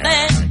is your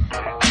land.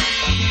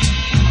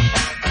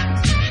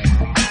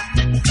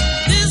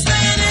 This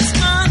land is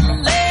my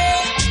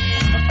land.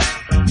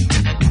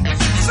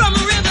 From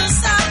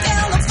Riverside,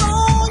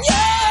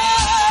 California,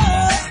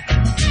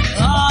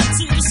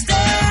 to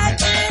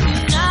Staten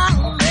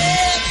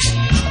Island.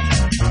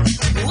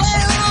 Way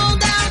on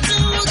down to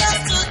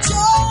Augusta,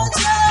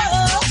 Georgia.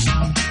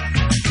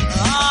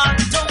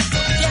 Don't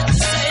forget to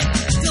say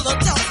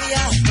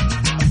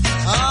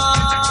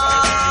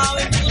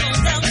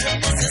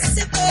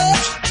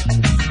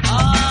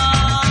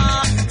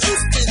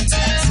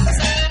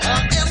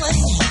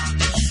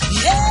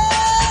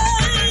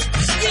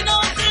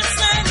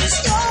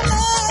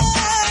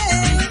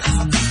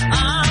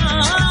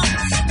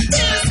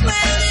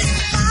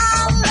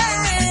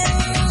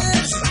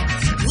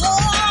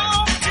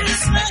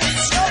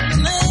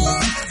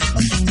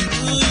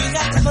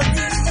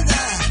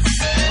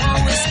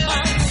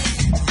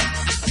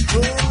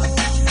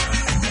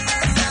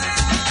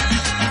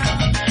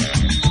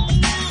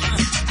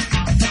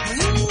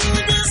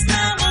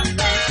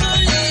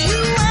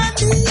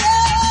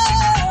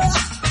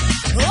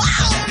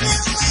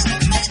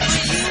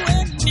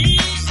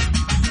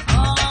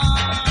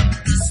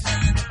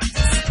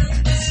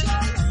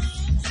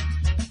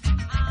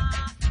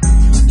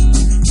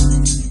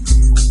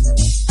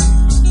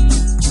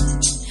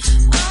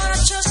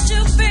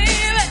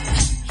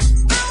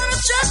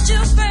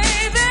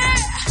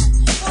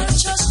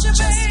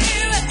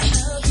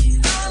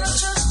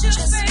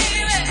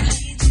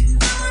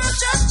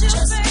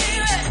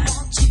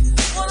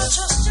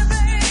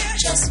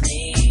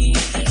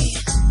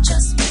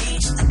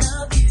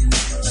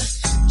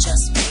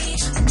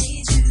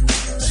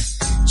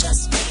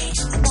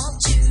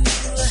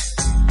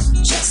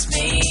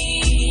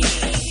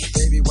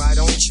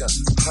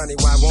honey,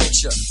 why won't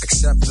you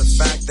accept the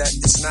fact that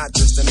it's not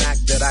just an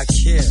act that I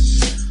care?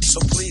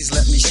 So please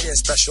let me share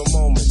special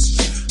moments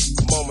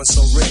so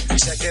rare.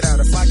 Check it out,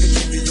 if I could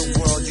give you your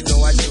world, you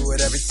know I do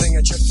it. Everything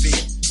at your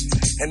feet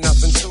and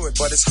nothing to it,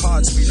 but it's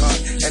hard, sweetheart,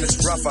 and it's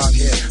rough out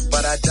here.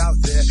 But I doubt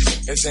there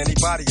is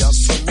anybody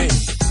else for me.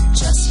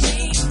 Just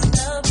me,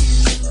 love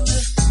you.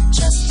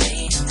 Just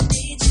me,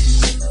 need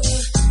you.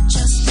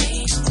 Just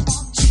me,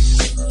 want you.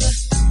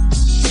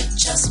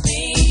 Just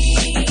me,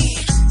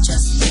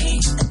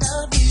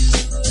 love you.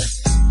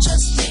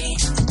 Just me,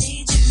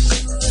 need you.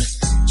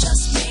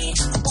 Just me,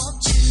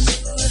 want you.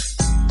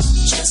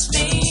 Just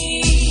me.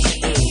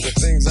 The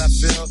things I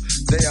feel,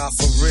 they are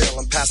for real.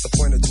 I'm past the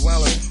point of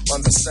dwelling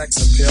on the sex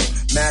appeal.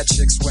 Mad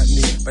chicks sweat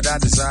me, but I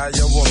desire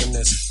your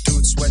womanness.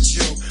 Dudes sweat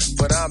you,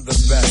 but I'm the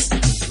best.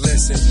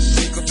 Listen,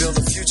 we could build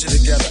a future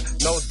together.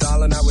 No,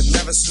 darling, I would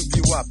never soup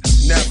you up.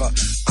 Never.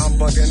 I'm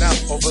bugging out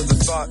over the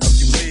thought of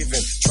you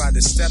leaving. Tried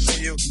to step to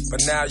you,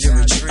 but now you're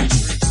retreating.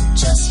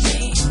 Just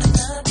me, I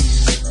love you.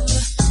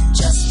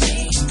 Just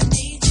me, I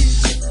need you.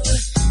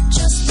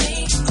 Just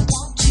me, I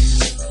want you.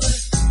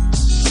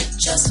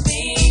 Just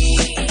me,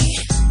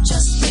 I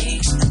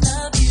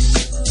love you.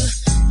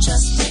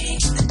 Just me, I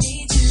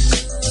need you.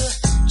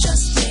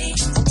 Just me,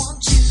 I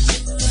want you.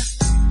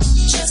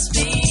 Just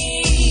me.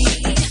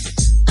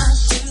 I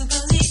do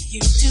believe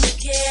you do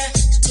care.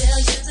 To tell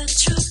you the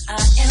truth,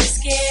 I am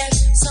scared.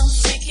 Some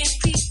freaky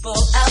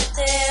people out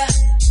there,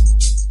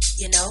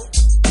 you know.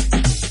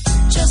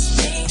 Just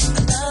me, I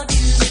love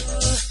you.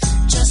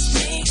 Just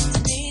me, I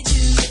need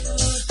you.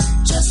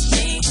 Just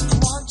me, I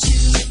want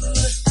you.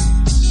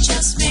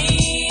 Just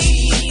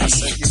me. I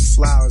sent you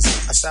flowers,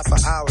 I sat for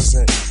hours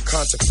and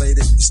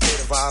contemplated the state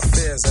of our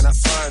affairs, and I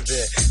find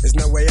there's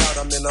no way out,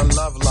 I'm in a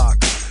love lock.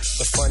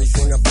 The funny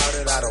thing about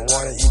it, I don't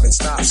want to even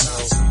stop,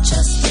 so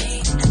just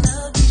me, I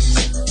love you.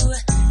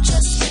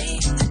 Just me,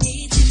 I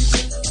need you.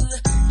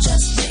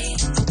 Just me,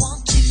 I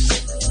want you.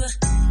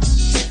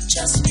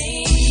 Just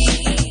me, I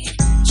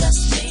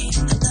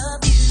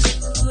love you.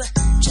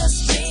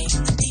 Just me, I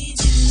need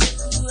you.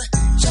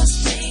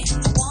 Just me, I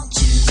want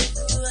you.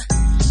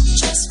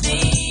 Just me.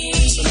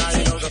 So now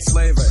you know the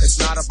flavor. It's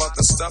not about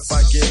the stuff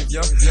I gave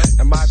you,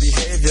 and my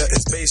behavior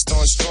is based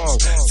on strong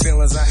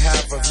feelings I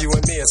have of you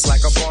and me. It's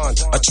like a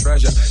bond, a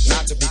treasure,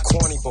 not to be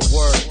corny but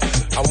word.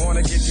 I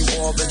wanna give you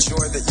all the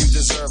joy that you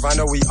deserve. I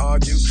know we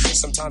argue,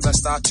 sometimes I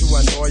start to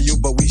annoy you,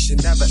 but we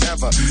should never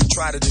ever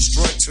try to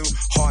destroy two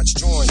hearts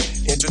joined,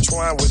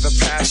 intertwined with a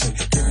passion.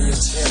 Give me a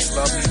chance,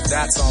 love,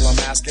 that's all I'm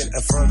asking.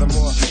 And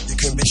furthermore, you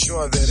can be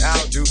sure that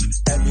I'll do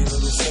every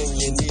little thing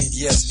you need.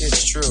 Yes,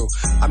 it's true,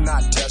 I'm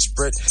not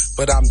desperate,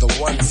 but I'm the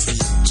one for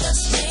you.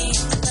 Just me,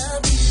 I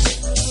love you.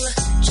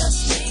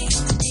 Just me,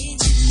 I need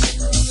you.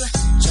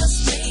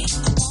 Just me, I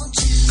want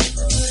you.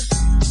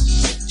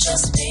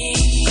 Just me, I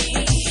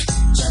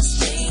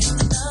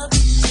love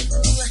you.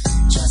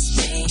 Just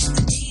me, I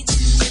need you.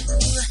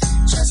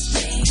 Just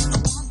me, I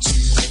want you.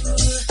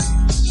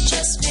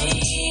 Just me.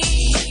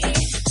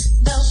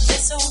 Love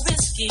is so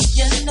risky,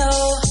 you know.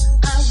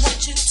 I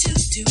want you to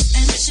do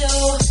and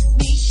show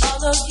me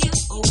all of you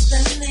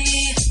openly,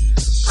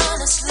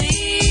 honestly.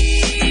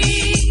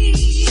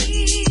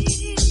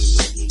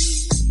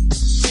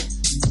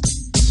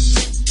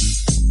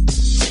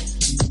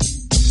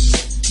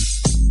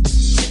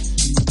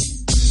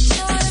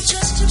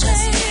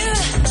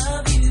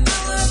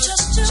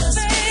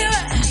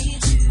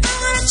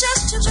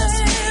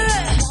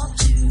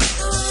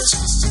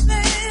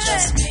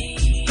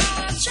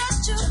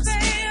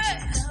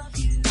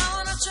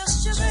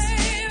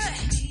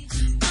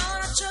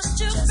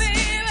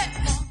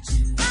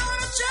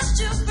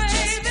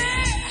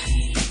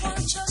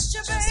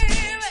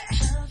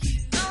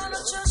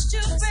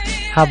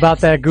 How about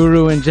that,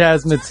 Guru and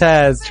Jazz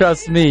Mataz?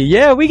 Trust me.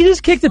 Yeah, we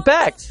just kicked it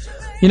back.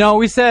 You know,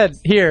 we said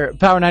here,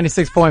 Power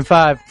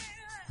 96.5,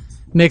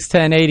 Mix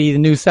 1080, the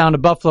new sound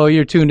of Buffalo.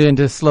 You're tuned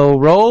into Slow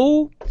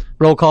Roll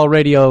Call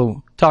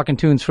Radio, talking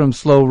tunes from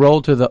Slow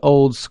Roll to the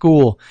old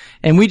school.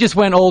 And we just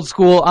went old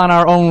school on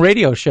our own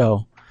radio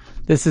show.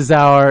 This is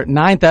our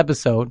 9th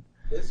episode.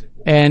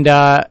 And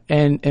I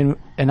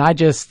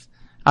just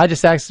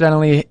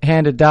accidentally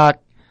handed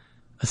Doc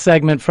a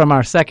segment from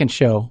our second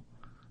show.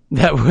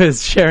 That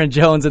was Sharon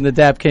Jones and the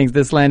Dap Kings,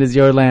 This Land Is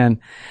Your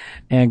Land,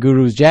 and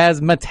Guru's Jazz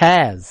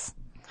Mataz.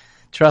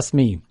 Trust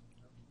me.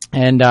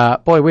 And,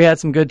 boy, we had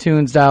some good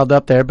tunes dialed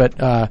up there, but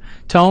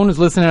Tone is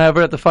listening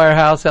over at the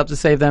Firehouse, helped to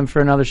save them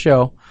for another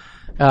show.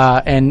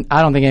 And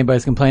I don't think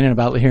anybody's complaining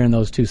about hearing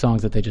those two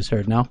songs that they just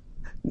heard, no?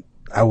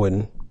 I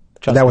wouldn't.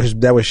 That was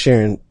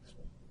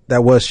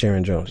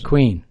Sharon Jones.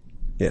 Queen.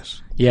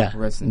 Yes. Yeah.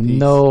 Rest in peace.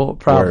 No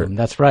problem. Word.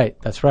 That's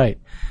right.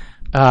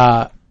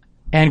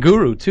 And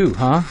Guru, too,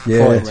 huh?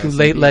 Yeah. Boy, two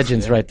late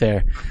legends right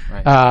there.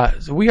 Right.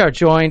 So we are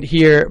joined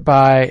here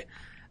by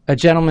a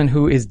gentleman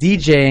who is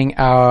DJing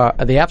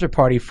the after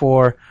party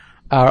for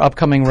our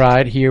upcoming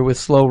ride here with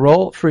Slow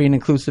Roll, free and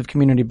inclusive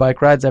community bike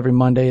rides every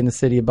Monday in the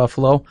city of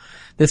Buffalo.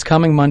 This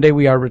coming Monday,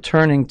 we are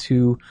returning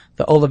to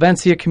the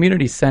Olivencia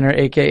Community Center,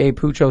 a.k.a.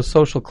 Pucho's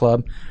Social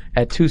Club,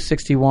 at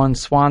 261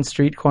 Swan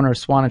Street, corner of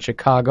Swan and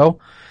Chicago,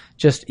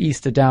 just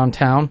east of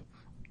downtown.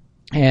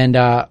 And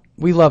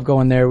we love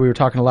going there. We were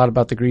talking a lot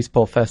about the Grease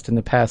Pole Fest in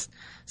the past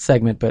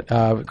segment, but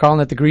we're calling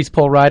it the Grease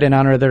Pole Ride in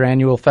honor of their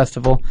annual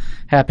festival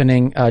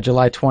happening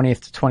July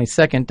 20th to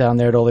 22nd down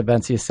there at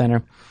Olivencia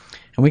Center.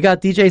 And we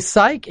got DJ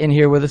Psych in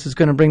here with us, who's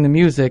going to bring the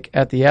music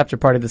at the after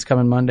party this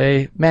coming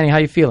Monday. Manny, how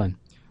you feeling?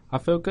 I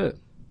feel good.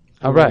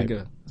 All right. Really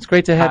good. It's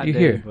great to have Hot you day,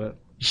 here. but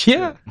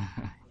Yeah.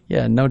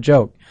 Yeah, no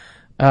joke.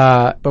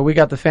 But we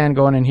got the fan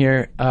going in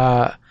here.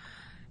 Well,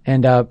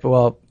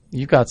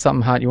 you've got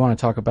something hot you want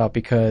to talk about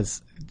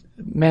because,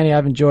 Manny,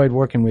 I've enjoyed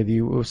working with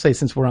you. We'll say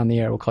since we're on the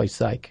air, we'll call you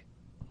Psych.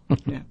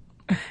 Yeah.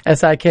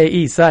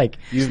 S-I-K-E, Psych.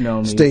 You've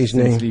known me Stage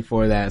since name.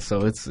 before that,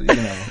 so it's, you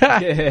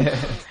know.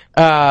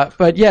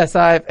 But yes,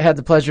 I've had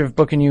the pleasure of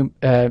booking you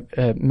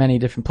many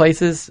different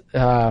places.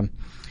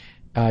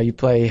 You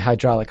play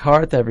Hydraulic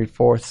Hearth every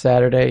fourth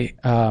Saturday,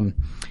 and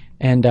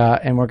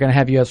we're going to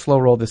have you at Slow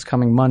Roll this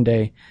coming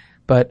Monday.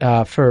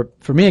 But for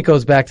me, it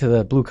goes back to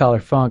the Blue Collar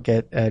Funk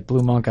at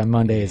Blue Monk on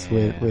Mondays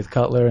with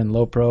Cutler and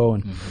Lopro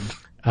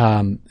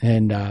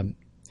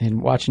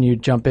and watching you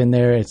jump in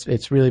there.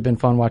 It's really been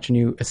fun watching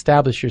you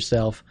establish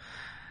yourself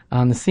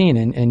on the scene,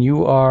 and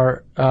you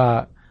are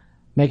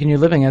making your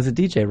living as a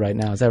DJ right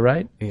now. Is that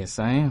right? Yes,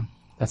 I am.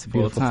 That's a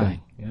beautiful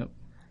Full-time. thing. Yep.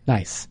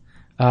 Nice.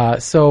 Now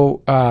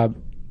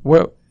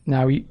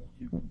we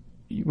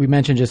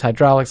mentioned just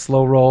Hydraulic,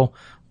 Slow Roll.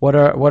 What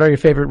are your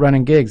favorite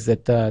running gigs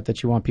that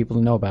you want people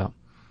to know about?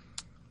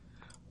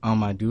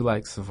 I do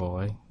like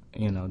Savoy.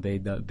 You know,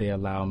 they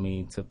allow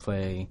me to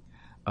play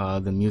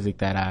the music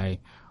that I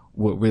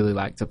would really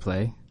like to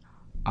play.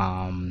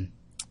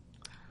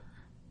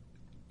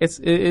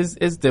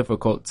 It's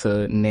difficult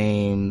to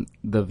name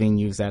the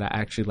venues that I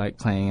actually like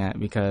playing at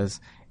because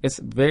it's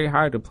very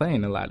hard to play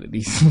in a lot of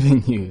these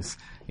venues.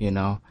 You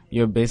know,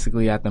 you're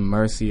basically at the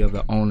mercy of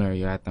the owner.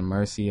 You're at the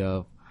mercy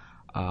of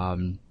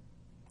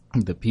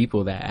the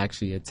people that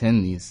actually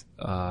attend these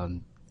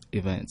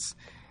events.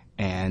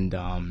 And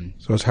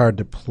So it's hard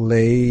to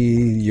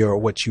play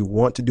what you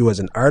want to do as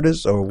an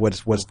artist, or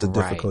what's the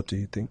Right.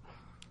 difficulty, you think?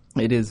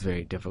 it is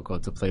very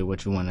difficult to play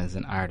what you want as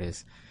an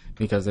artist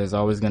because there's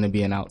always going to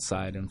be an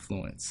outside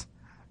influence.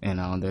 You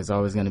know, there's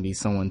always going to be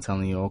someone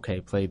telling you,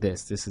 okay, play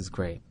this is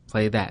great.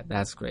 Play that,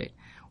 that's great.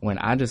 When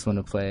I just want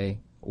to play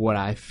what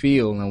I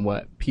feel and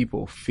what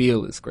people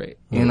feel is great.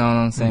 You know what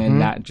I'm saying?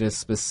 Not just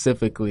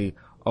specifically,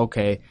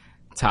 okay,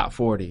 top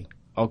 40,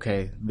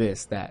 okay,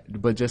 this, that,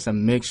 but just a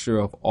mixture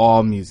of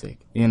all music,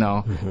 you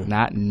know,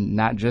 not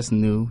just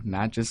new,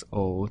 not just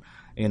old,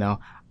 you know.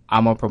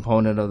 I'm a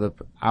proponent of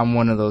I'm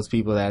one of those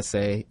people that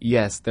say,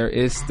 yes, there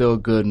is still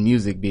good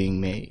music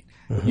being made.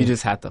 You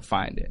just have to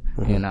find it.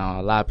 You know,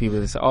 a lot of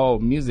people say, oh,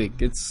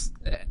 music, it's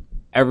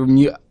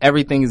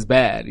everything is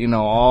bad. You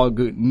know, all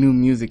good new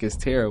music is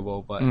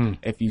terrible. But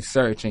if you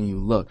search and you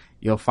look,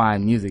 you'll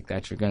find music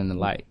that you're going to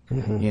like,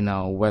 you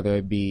know, whether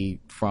it be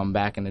from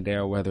back in the day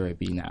or whether it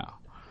be now,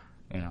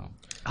 you know.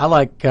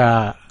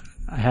 I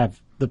have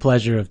the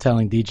pleasure of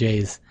telling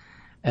DJs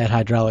at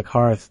Hydraulic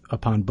Hearth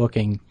upon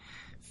booking,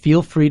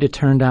 feel free to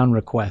turn down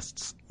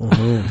requests.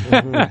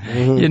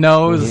 You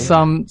know,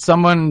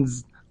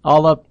 someone's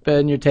all up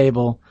in your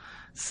table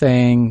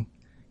saying,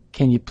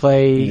 can you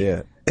play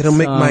Yeah. It'll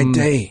make my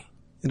day.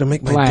 It'll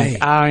make my blank? day.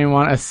 I don't even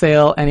want to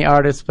assail any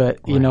artist, but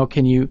you know,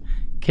 can you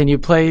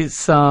play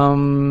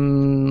some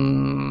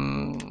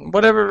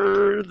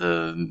whatever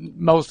the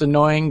most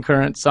annoying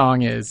current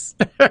song is?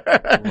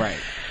 Right.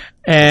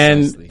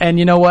 And Precisely.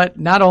 you know what?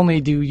 Not only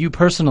do you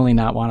personally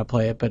not want to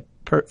play it, but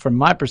from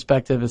my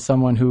perspective as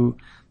someone who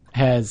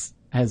has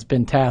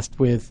been tasked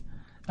with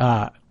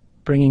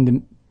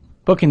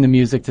booking the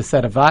music to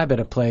set a vibe at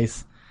a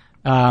place,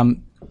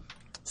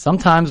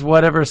 sometimes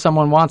whatever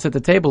someone wants at the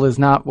table is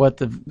not what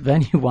the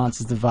venue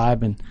wants as the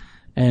vibe,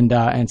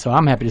 and so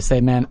I'm happy to say,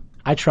 man,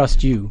 I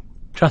trust you.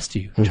 Trust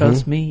me.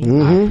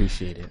 I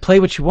appreciate it. Play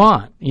what you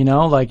want, you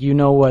know, like you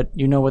know what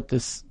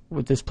this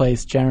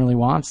place generally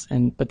wants,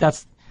 but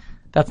that's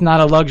not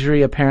a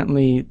luxury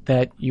apparently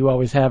that you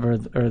always have,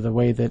 or the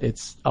way that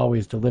it's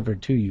always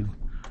delivered to you.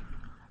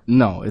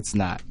 No, it's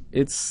not.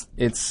 It's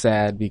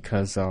sad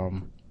because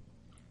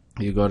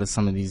you go to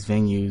some of these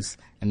venues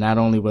and not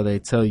only will they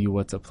tell you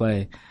what to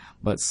play,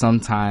 but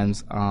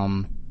sometimes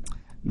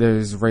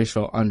there's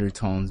racial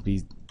undertones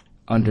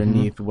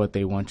underneath what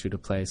they want you to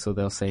play. So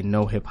they'll say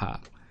no hip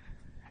hop.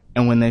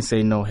 And when they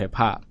say no hip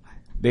hop,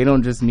 they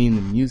don't just mean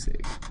the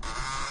music.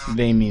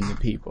 They mean the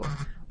people.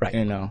 Right.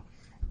 You know.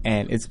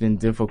 And it's been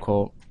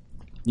difficult,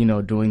 you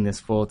know, doing this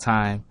full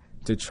time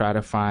to try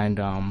to find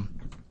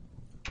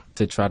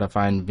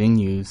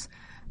venues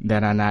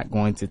that are not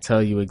going to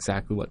tell you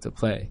exactly what to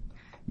play,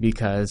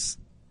 because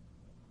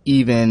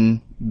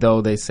even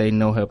though they say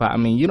no hip hop, I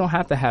mean, you don't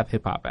have to have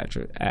hip hop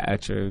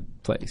at your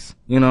place.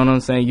 You know what I'm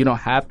saying? You don't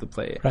have to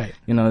play it. Right.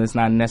 You know, it's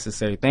not a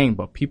necessary thing,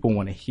 but people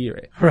want to hear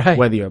it. Right.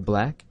 Whether you're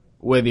black,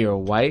 whether you're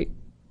white,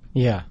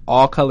 Yeah.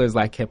 all colors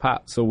like hip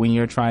hop. So when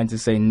you're trying to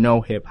say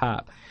no hip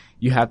hop,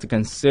 you have to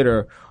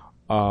consider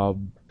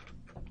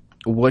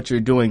what you're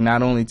doing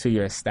not only to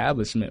your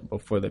establishment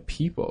but for the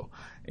people.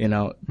 You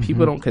know,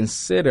 people don't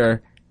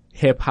consider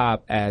hip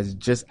hop as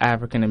just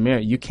African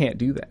American. You can't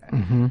do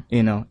that.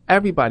 You know,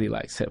 everybody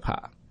likes hip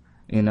hop.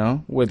 You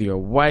know, whether you're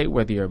white,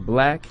 whether you're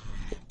black.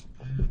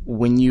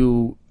 When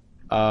you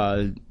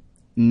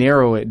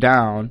narrow it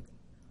down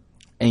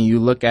and you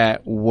look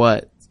at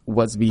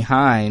what's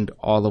behind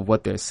all of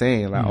what they're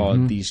saying, like all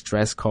these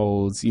dress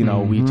codes, you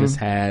know, we just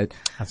had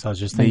That's what I was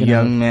just the thinking.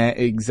 young man,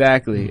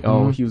 exactly.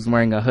 Oh, he was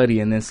wearing a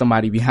hoodie and then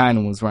somebody behind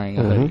him was wearing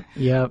a hoodie.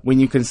 Yep. When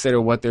you consider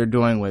what they're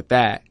doing with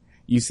that,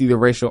 you see the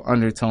racial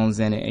undertones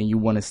in it and you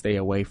want to stay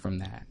away from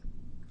that.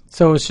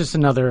 So it's just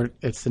another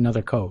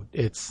code.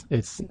 It's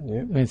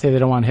when they say they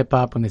don't want hip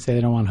hop, when they say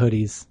they don't want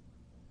hoodies.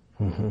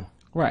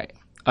 Right.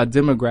 A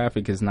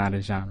demographic is not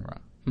a genre.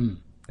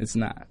 It's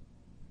not.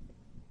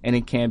 And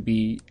it can't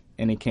be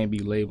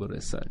labeled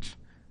as such.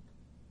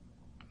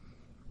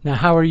 Now,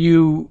 how are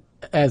you,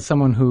 as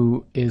someone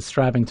who is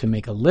striving to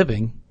make a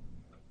living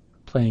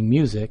playing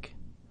music,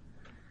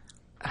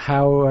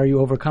 how are you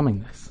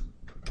overcoming this?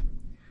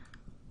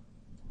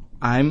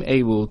 I'm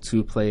able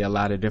to play a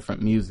lot of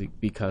different music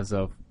because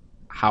of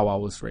how I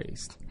was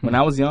raised. When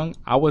I was young,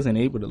 I wasn't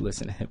able to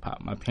listen to hip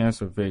hop. My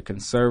parents were very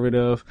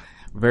conservative,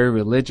 very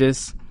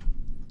religious.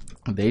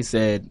 They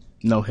said,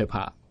 no hip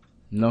hop.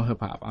 No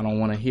hip hop. I don't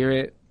want to hear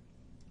it.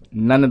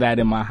 None of that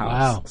in my house.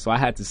 Wow. So I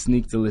had to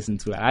sneak to listen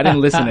to it. I didn't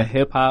listen to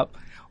hip hop.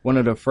 One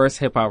of the first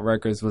hip hop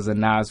records was a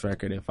Nas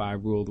record, If I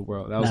Rule the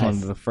World. That was one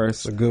of the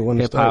first a good one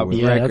to hip start hop with.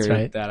 Yeah, that's record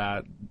right. that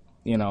I,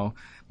 you know,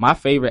 my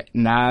favorite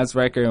Nas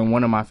record and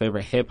one of my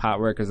favorite hip hop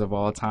records of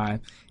all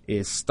time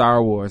is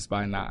Star Wars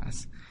by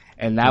Nas.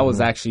 And that was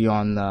actually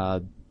on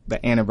the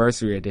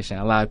anniversary edition.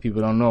 A lot of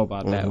people don't know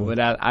about that, but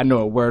I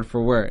know it word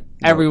for word.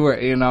 Every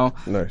word, you know.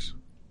 Nice.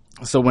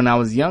 So when I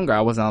was younger,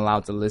 I wasn't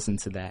allowed to listen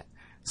to that.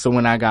 So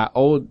when I got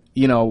old,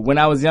 you know, when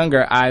I was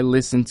younger, I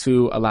listened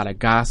to a lot of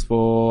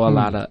gospel, a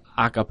lot of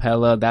a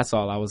cappella. That's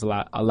all. I was a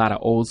lot of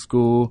old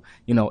school,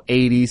 you know,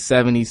 80s,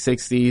 70s,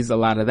 60s, a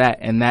lot of that.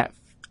 And that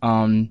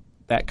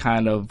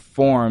kind of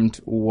formed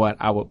what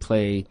I would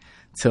play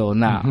till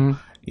now,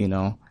 you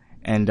know.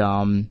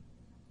 And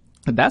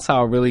that's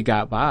how I really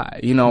got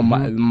by. You know,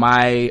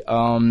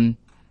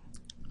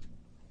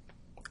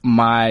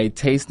 my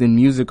taste in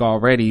music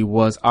already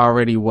was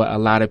already what a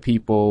lot of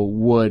people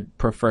would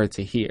prefer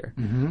to hear.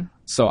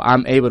 So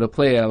I'm able to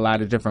play at a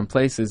lot of different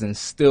places and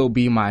still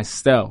be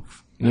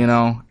myself. You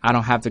know, I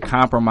don't have to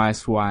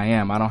compromise who I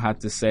am. I don't have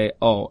to say,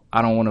 oh,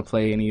 I don't want to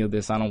play any of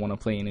this. I don't want to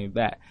play any of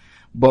that.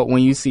 But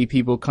when you see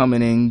people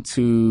coming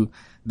into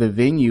the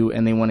venue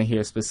and they want to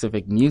hear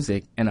specific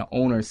music and the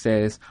owner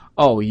says,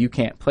 oh, you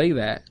can't play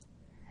that,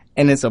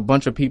 and it's a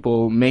bunch of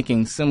people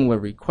making similar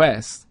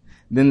requests,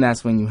 then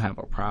that's when you have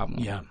a problem.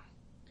 Yeah.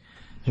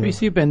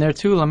 Tracy, you've been there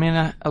too. I mean,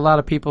 a lot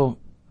of people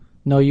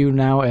know you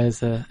now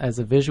as a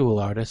visual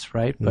artist,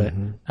 right?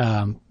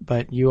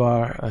 But you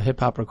are a hip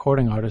hop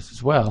recording artist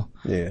as well.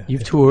 Yeah.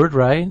 You've toured,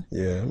 right?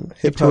 Yeah.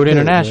 You've toured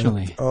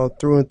internationally. Man. All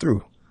through and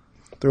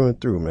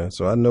through, man.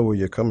 So I know where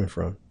you're coming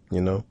from, you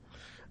know.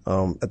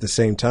 At the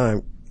same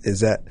time,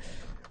 is that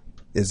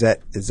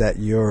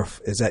your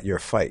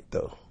fight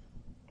though?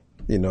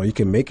 You know, you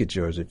can make it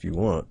yours if you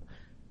want,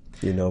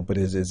 you know, but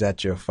is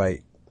that your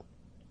fight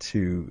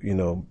to, you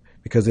know,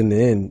 because in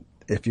the end,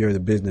 if you're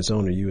the business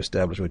owner, you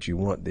establish what you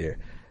want there.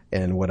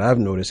 And what I've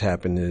noticed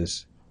happen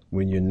is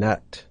when you're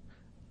not,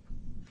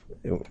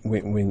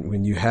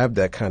 when you have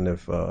that kind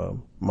of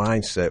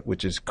mindset,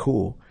 which is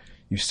cool,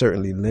 you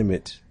certainly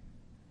limit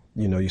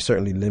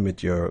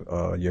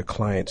your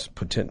client's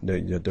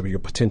your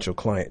potential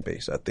client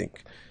base, I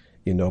think,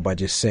 you know, by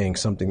just saying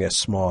something as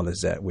small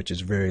as that, which is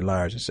very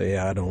large, and say,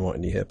 yeah, I don't want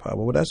any hip hop.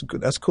 Well, that's good.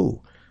 That's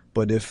cool.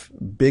 But if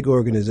big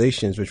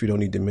organizations, which we don't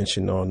need to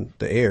mention on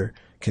the air,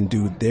 can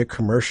do their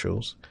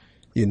commercials,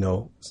 you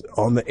know,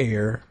 on the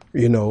air,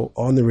 you know,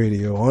 on the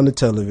radio, on the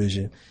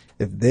television,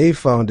 if they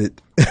found it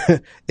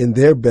in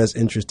their best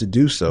interest to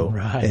do so,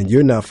 right, and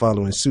you're not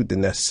following suit,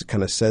 then that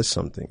kind of says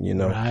something, you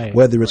know, right,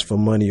 whether it's for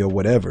money or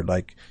whatever.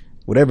 Like,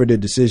 whatever their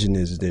decision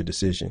is their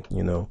decision,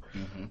 you know.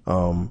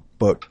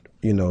 But,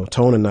 you know,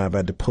 Tone and I have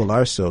had to pull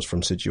ourselves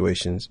from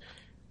situations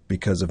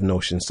because of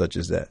notions such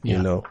as that, you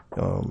know,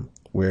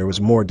 where it was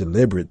more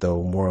deliberate,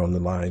 though, more on the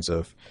lines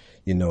of,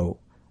 you know,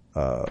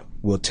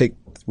 we'll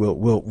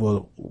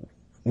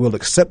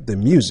accept the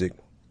music,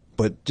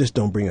 but just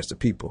don't bring us the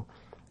people.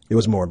 It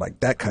was more like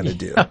that kind of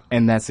deal.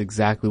 And that's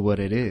exactly what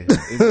it is.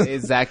 It's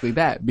exactly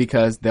that,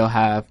 because they'll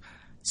have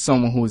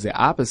someone who's the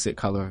opposite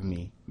color of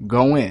me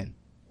go in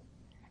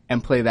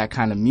and play that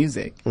kind of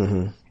music,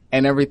 and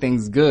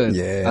everything's good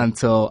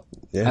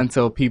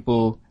until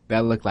people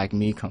that look like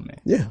me come in.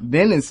 Yeah.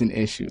 Then it's an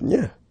issue.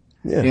 Yeah.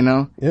 You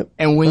know? Yep.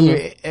 And when you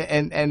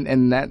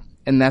and that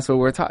And that's what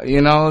we're talking,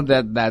 you know,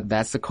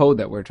 that's the code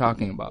that we're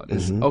talking about.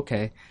 Is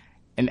okay.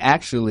 And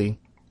actually,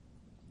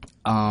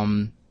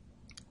 someone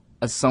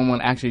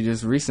actually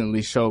just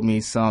recently showed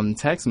me some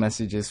text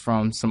messages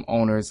from some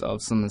owners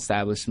of some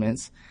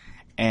establishments,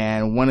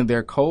 and one of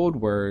their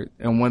code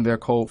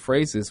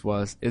phrases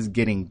was, "It's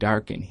getting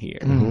dark in here."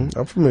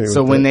 I'm familiar with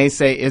So when that. they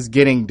say it's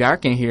getting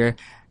dark in here,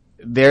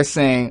 they're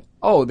saying,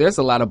 "Oh, there's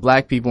a lot of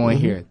black people in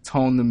here.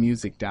 Tone the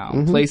music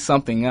down. Play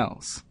something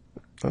else."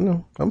 I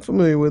know. I'm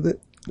familiar with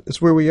it.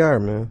 It's where we are,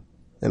 man.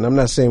 And I'm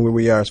not saying where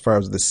we are as far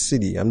as the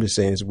city. I'm just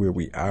saying it's where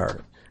we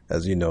are,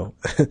 as you know.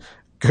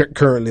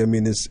 Currently, I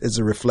mean, it's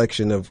a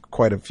reflection of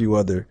quite a few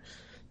other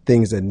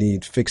things that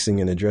need fixing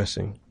and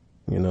addressing,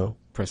 you know.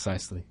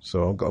 Precisely.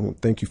 So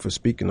thank you for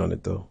speaking on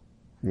it, though,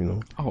 you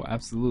know. Oh,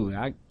 absolutely.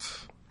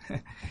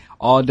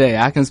 All day.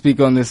 I can speak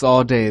on this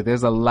all day.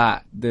 There's a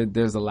lot.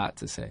 There's a lot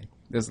to say.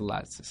 There's a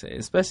lot to say,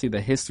 especially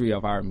the history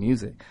of our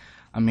music.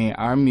 I mean,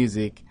 our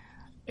music,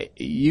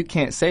 you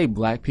can't say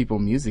black people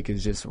music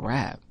is just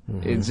rap.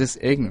 It's just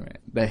ignorant.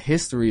 The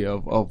history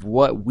of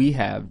what we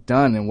have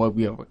done and what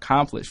we have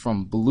accomplished,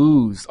 from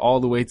blues all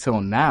the way till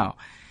now,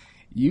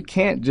 you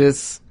can't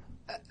just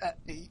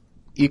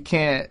you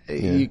can't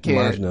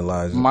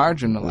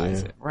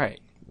marginalize it. Right.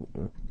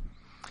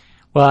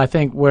 Well, I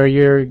think where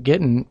you're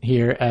getting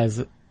here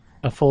as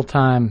a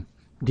full-time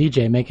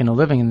DJ making a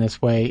living in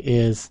this way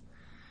is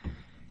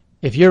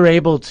if you're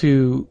able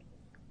to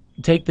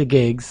take the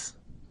gigs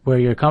where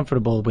you're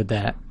comfortable with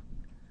that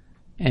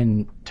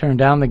and turn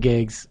down the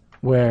gigs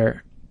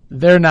where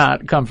they're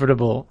not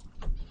comfortable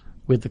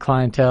with the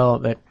clientele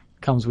that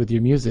comes with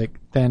your music,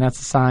 then that's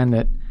a sign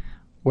that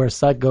where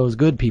Psych goes,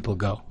 good people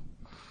go.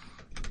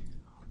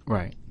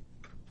 Right.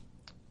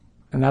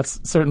 And that's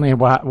certainly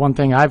one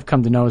thing I've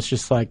come to know is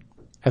just like,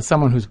 as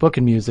someone who's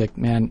booking music,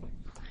 man,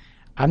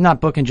 I'm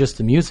not booking just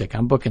the music.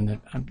 I'm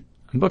booking I'm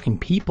booking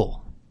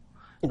people.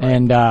 Right.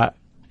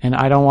 And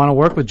I don't want to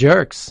work with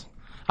jerks.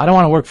 I don't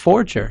want to work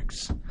for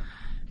jerks.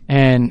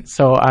 And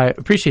so I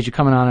appreciate you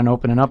coming on and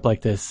opening up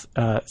like this.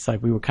 It's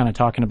like we were kind of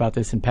talking about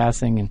this in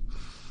passing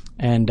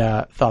and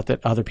thought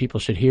that other people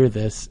should hear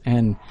this.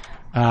 And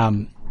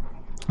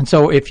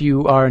so if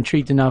you are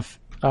intrigued enough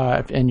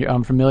and you're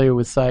unfamiliar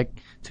with Psych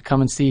to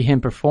come and see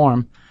him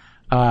perform,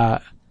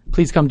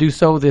 please come do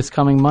so this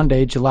coming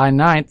Monday, July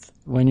 9th,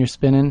 when you're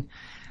spinning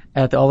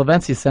at the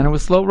Olivencia Center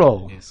with Slow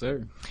Roll. Yes,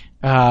 sir.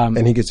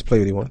 And he gets to play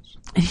what he wants.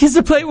 He gets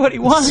to play what he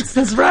wants.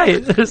 That's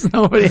right. There's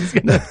nobody's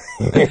going to...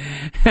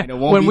 And it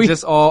won't be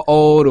just all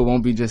old. It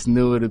won't be just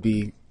new. It'll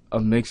be a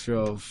mixture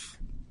of...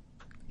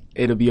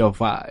 It'll be a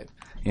vibe.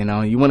 You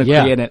know, you want to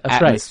create an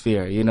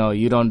atmosphere. Right. You know,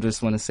 you don't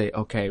just want to say,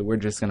 okay, we're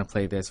just going to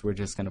play this. We're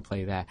just going to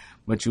play that.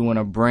 But you want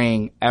to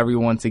bring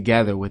everyone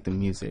together with the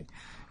music.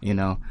 You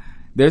know,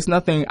 there's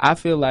nothing... I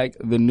feel like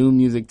the new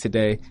music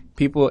today,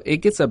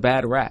 it gets a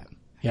bad rap.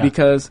 Yeah.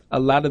 Because a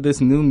lot of this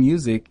new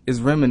music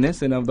is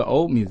reminiscent of the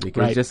old music.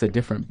 Right. It's just a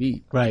different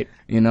beat. Right.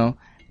 You know,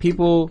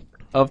 people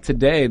of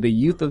today, the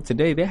youth of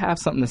today, they have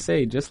something to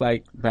say just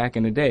like back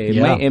in the day.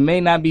 It may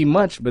not be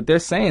much, but they're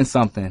saying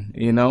something,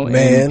 you know,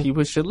 man, and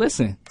people should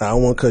listen. I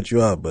don't want to cut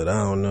you off, but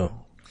I don't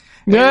know.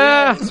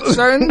 Yeah.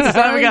 certain we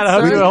got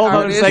to do a whole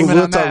other segment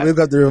on that. We've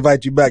got to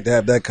invite you back to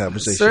have that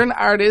conversation. Certain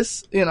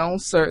artists, you know,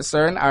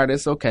 certain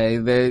artists, okay,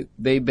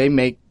 they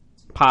make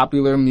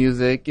popular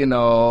music, you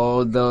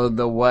know,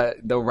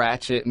 the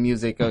ratchet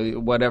music or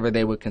whatever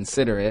they would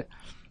consider it.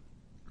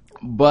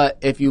 But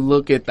if you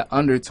look at the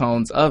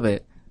undertones of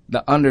it,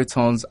 the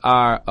undertones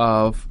are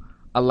of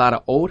a lot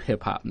of old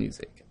hip hop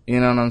music. You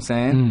know what I'm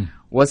saying?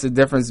 What's the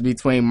difference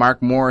between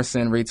Mark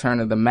Morrison, Return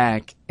of the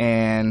Mac,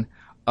 and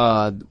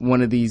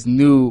one of these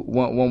new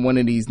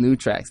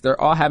tracks? They're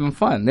all having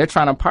fun. They're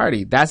trying to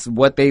party. That's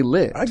what they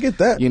live. I get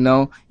that. You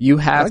know, you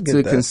have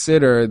to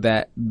consider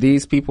that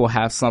these people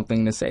have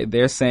something to say.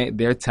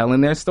 They're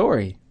telling their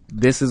story.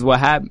 This is what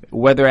happened,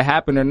 whether it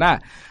happened or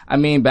not. I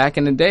mean, back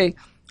in the day,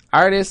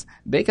 artists,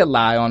 they could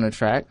lie on a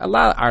track. A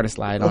lot of artists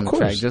lied on the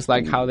track, just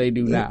like how they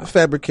do now.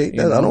 Fabricate.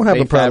 I don't have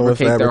a problem with fabricating.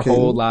 They fabricate their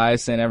whole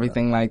lives and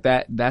everything like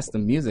that. That's the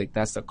music.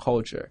 That's the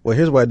culture. Well,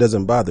 here's why it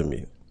doesn't bother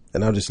me.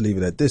 And I'll just leave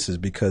it at this, is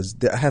because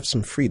I have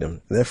some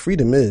freedom. That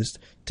freedom is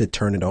to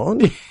turn it on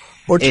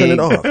or turn it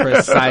off.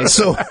 Precisely.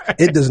 So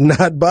it does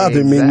not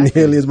bother me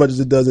nearly as much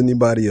as it does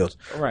anybody else.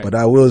 Right. But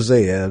I will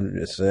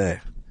say,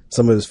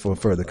 some of this for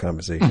further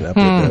conversation. I put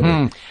it that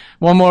way.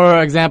 One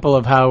more example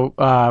of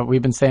how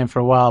we've been saying for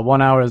a while,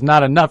 1 hour is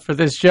not enough for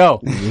this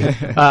show.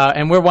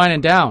 And we're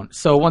winding down.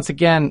 So once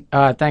again,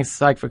 thanks,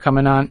 Psych, for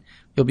coming on.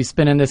 You'll be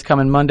spinning this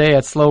coming Monday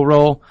at Slow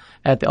Roll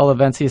at the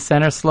Olivencia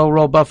Center. Slow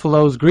Roll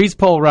Buffalo's Grease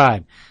Pole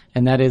Ride.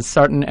 And that is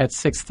starting at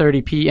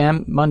 6:30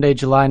 p.m. Monday,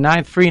 July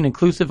 9th. Free and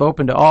inclusive,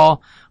 open to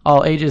all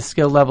ages,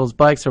 skill levels.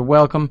 Bikes are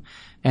welcome.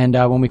 And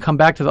when we come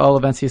back to the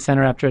Olivencia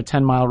Center after a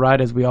 10-mile ride,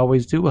 as we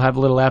always do, we'll have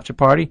a little after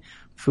party,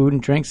 food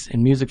and drinks,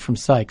 and music from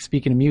Psych.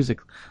 Speaking of music,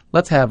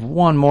 let's have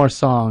one more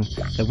song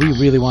that we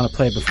really want to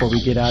play before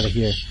we get out of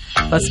here.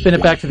 Let's spin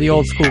it back to the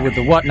old school with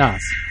the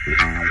Whatnots.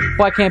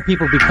 Why can't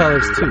people be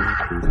colors too?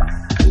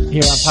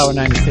 here on Power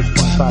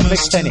 96.5.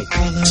 Mix 1080.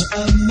 Color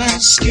of my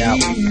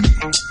skin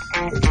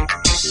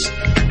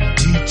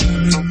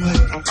determine what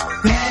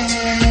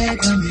bag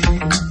I'm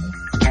in.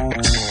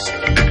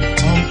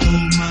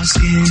 Although my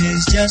skin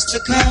is just a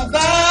cover, I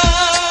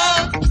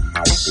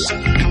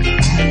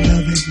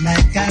love it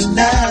like I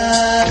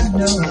love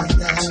no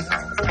other.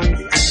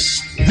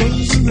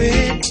 Roses are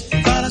red,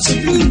 violets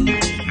are blue.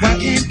 Why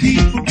can't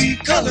people be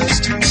colors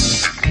too?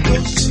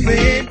 Roses are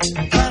red,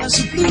 violets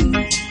are blue.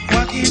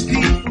 Why can't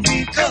people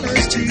be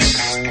colors too?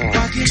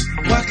 Why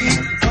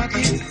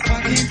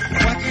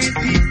can't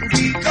people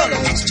be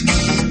colors too?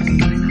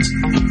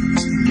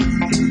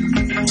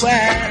 Why?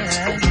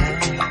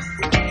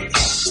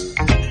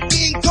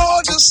 Being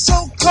called the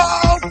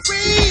so-called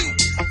free,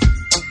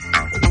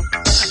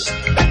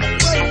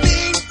 but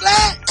being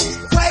black is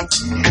quite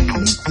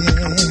unique,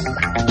 yeah.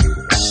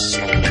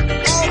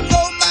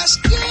 Although my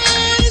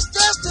skin is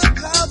just a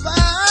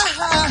cover,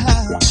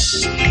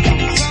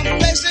 some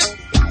places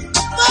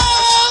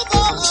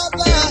above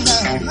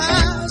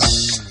others.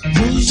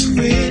 Roses are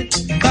red,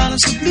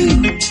 violets are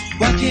blue.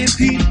 Why can't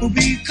people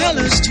be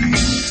colors too?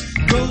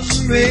 Roses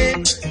are red,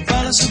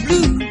 violets are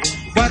blue.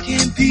 Why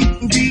can't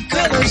people be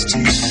colors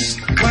too?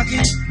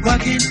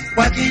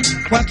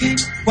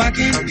 Why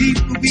can't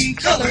people be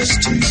colors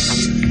too?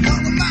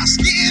 Color my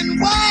skin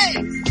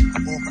white,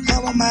 or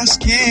color my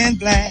skin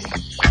black.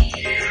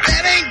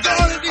 That ain't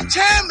gonna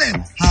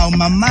determine how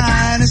my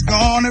mind is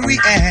gonna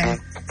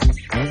react.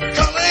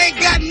 Color ain't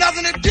got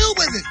nothing to do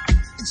with it.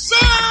 It's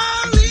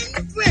all in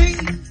the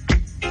brain.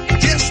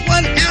 Just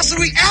one ounce of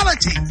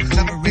reality.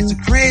 Clever, rich,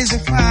 and crazy,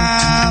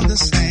 found the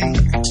same.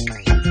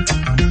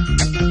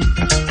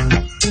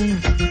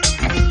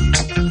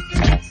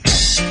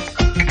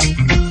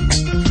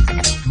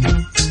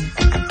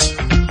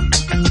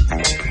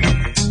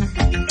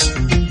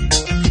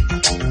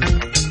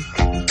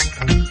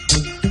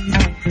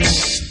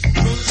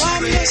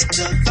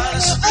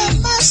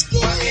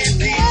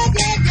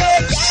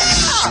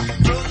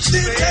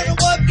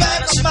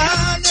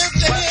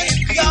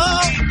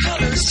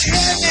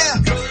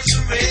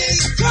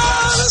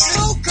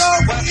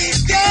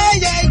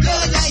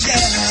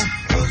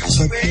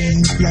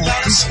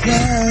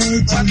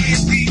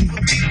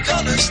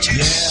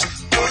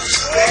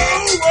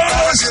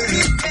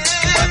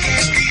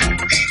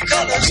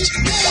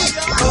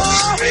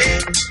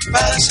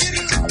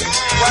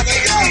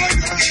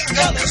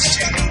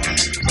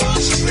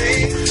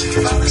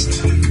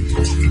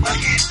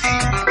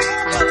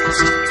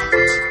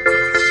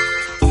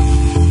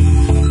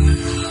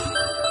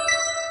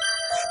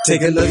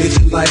 Take a look at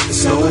your life and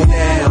slow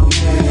down.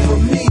 For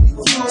me,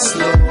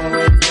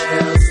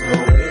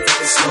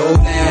 slow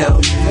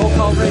down. Roll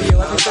Call Radio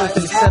every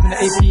Thursday, 7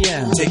 to 8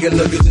 p.m. Take a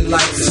look at your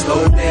life and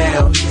slow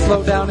down.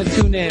 Slow down and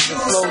tune in.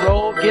 Slow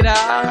roll, get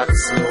out,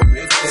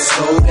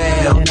 Slow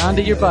down. and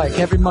onto your bike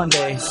every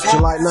Monday.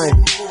 July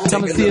 9th.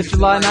 Come and see us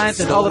July 9th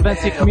at All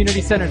Avencia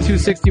Community Center,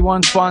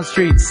 261 Swan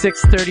Street.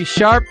 6:30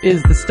 sharp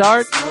is the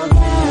start.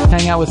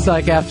 Hang out with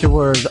Psych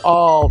afterwards.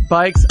 All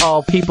bikes,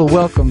 all people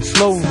welcome.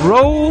 Slow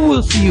roll.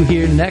 We'll see you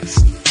here next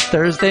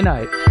Thursday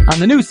night on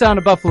the new sound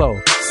of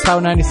Buffalo.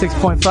 Power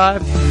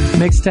 96.5,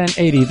 Mix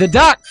 1080. The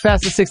Doc,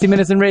 fastest 60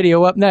 minutes in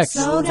radio, up next.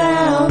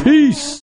 Peace.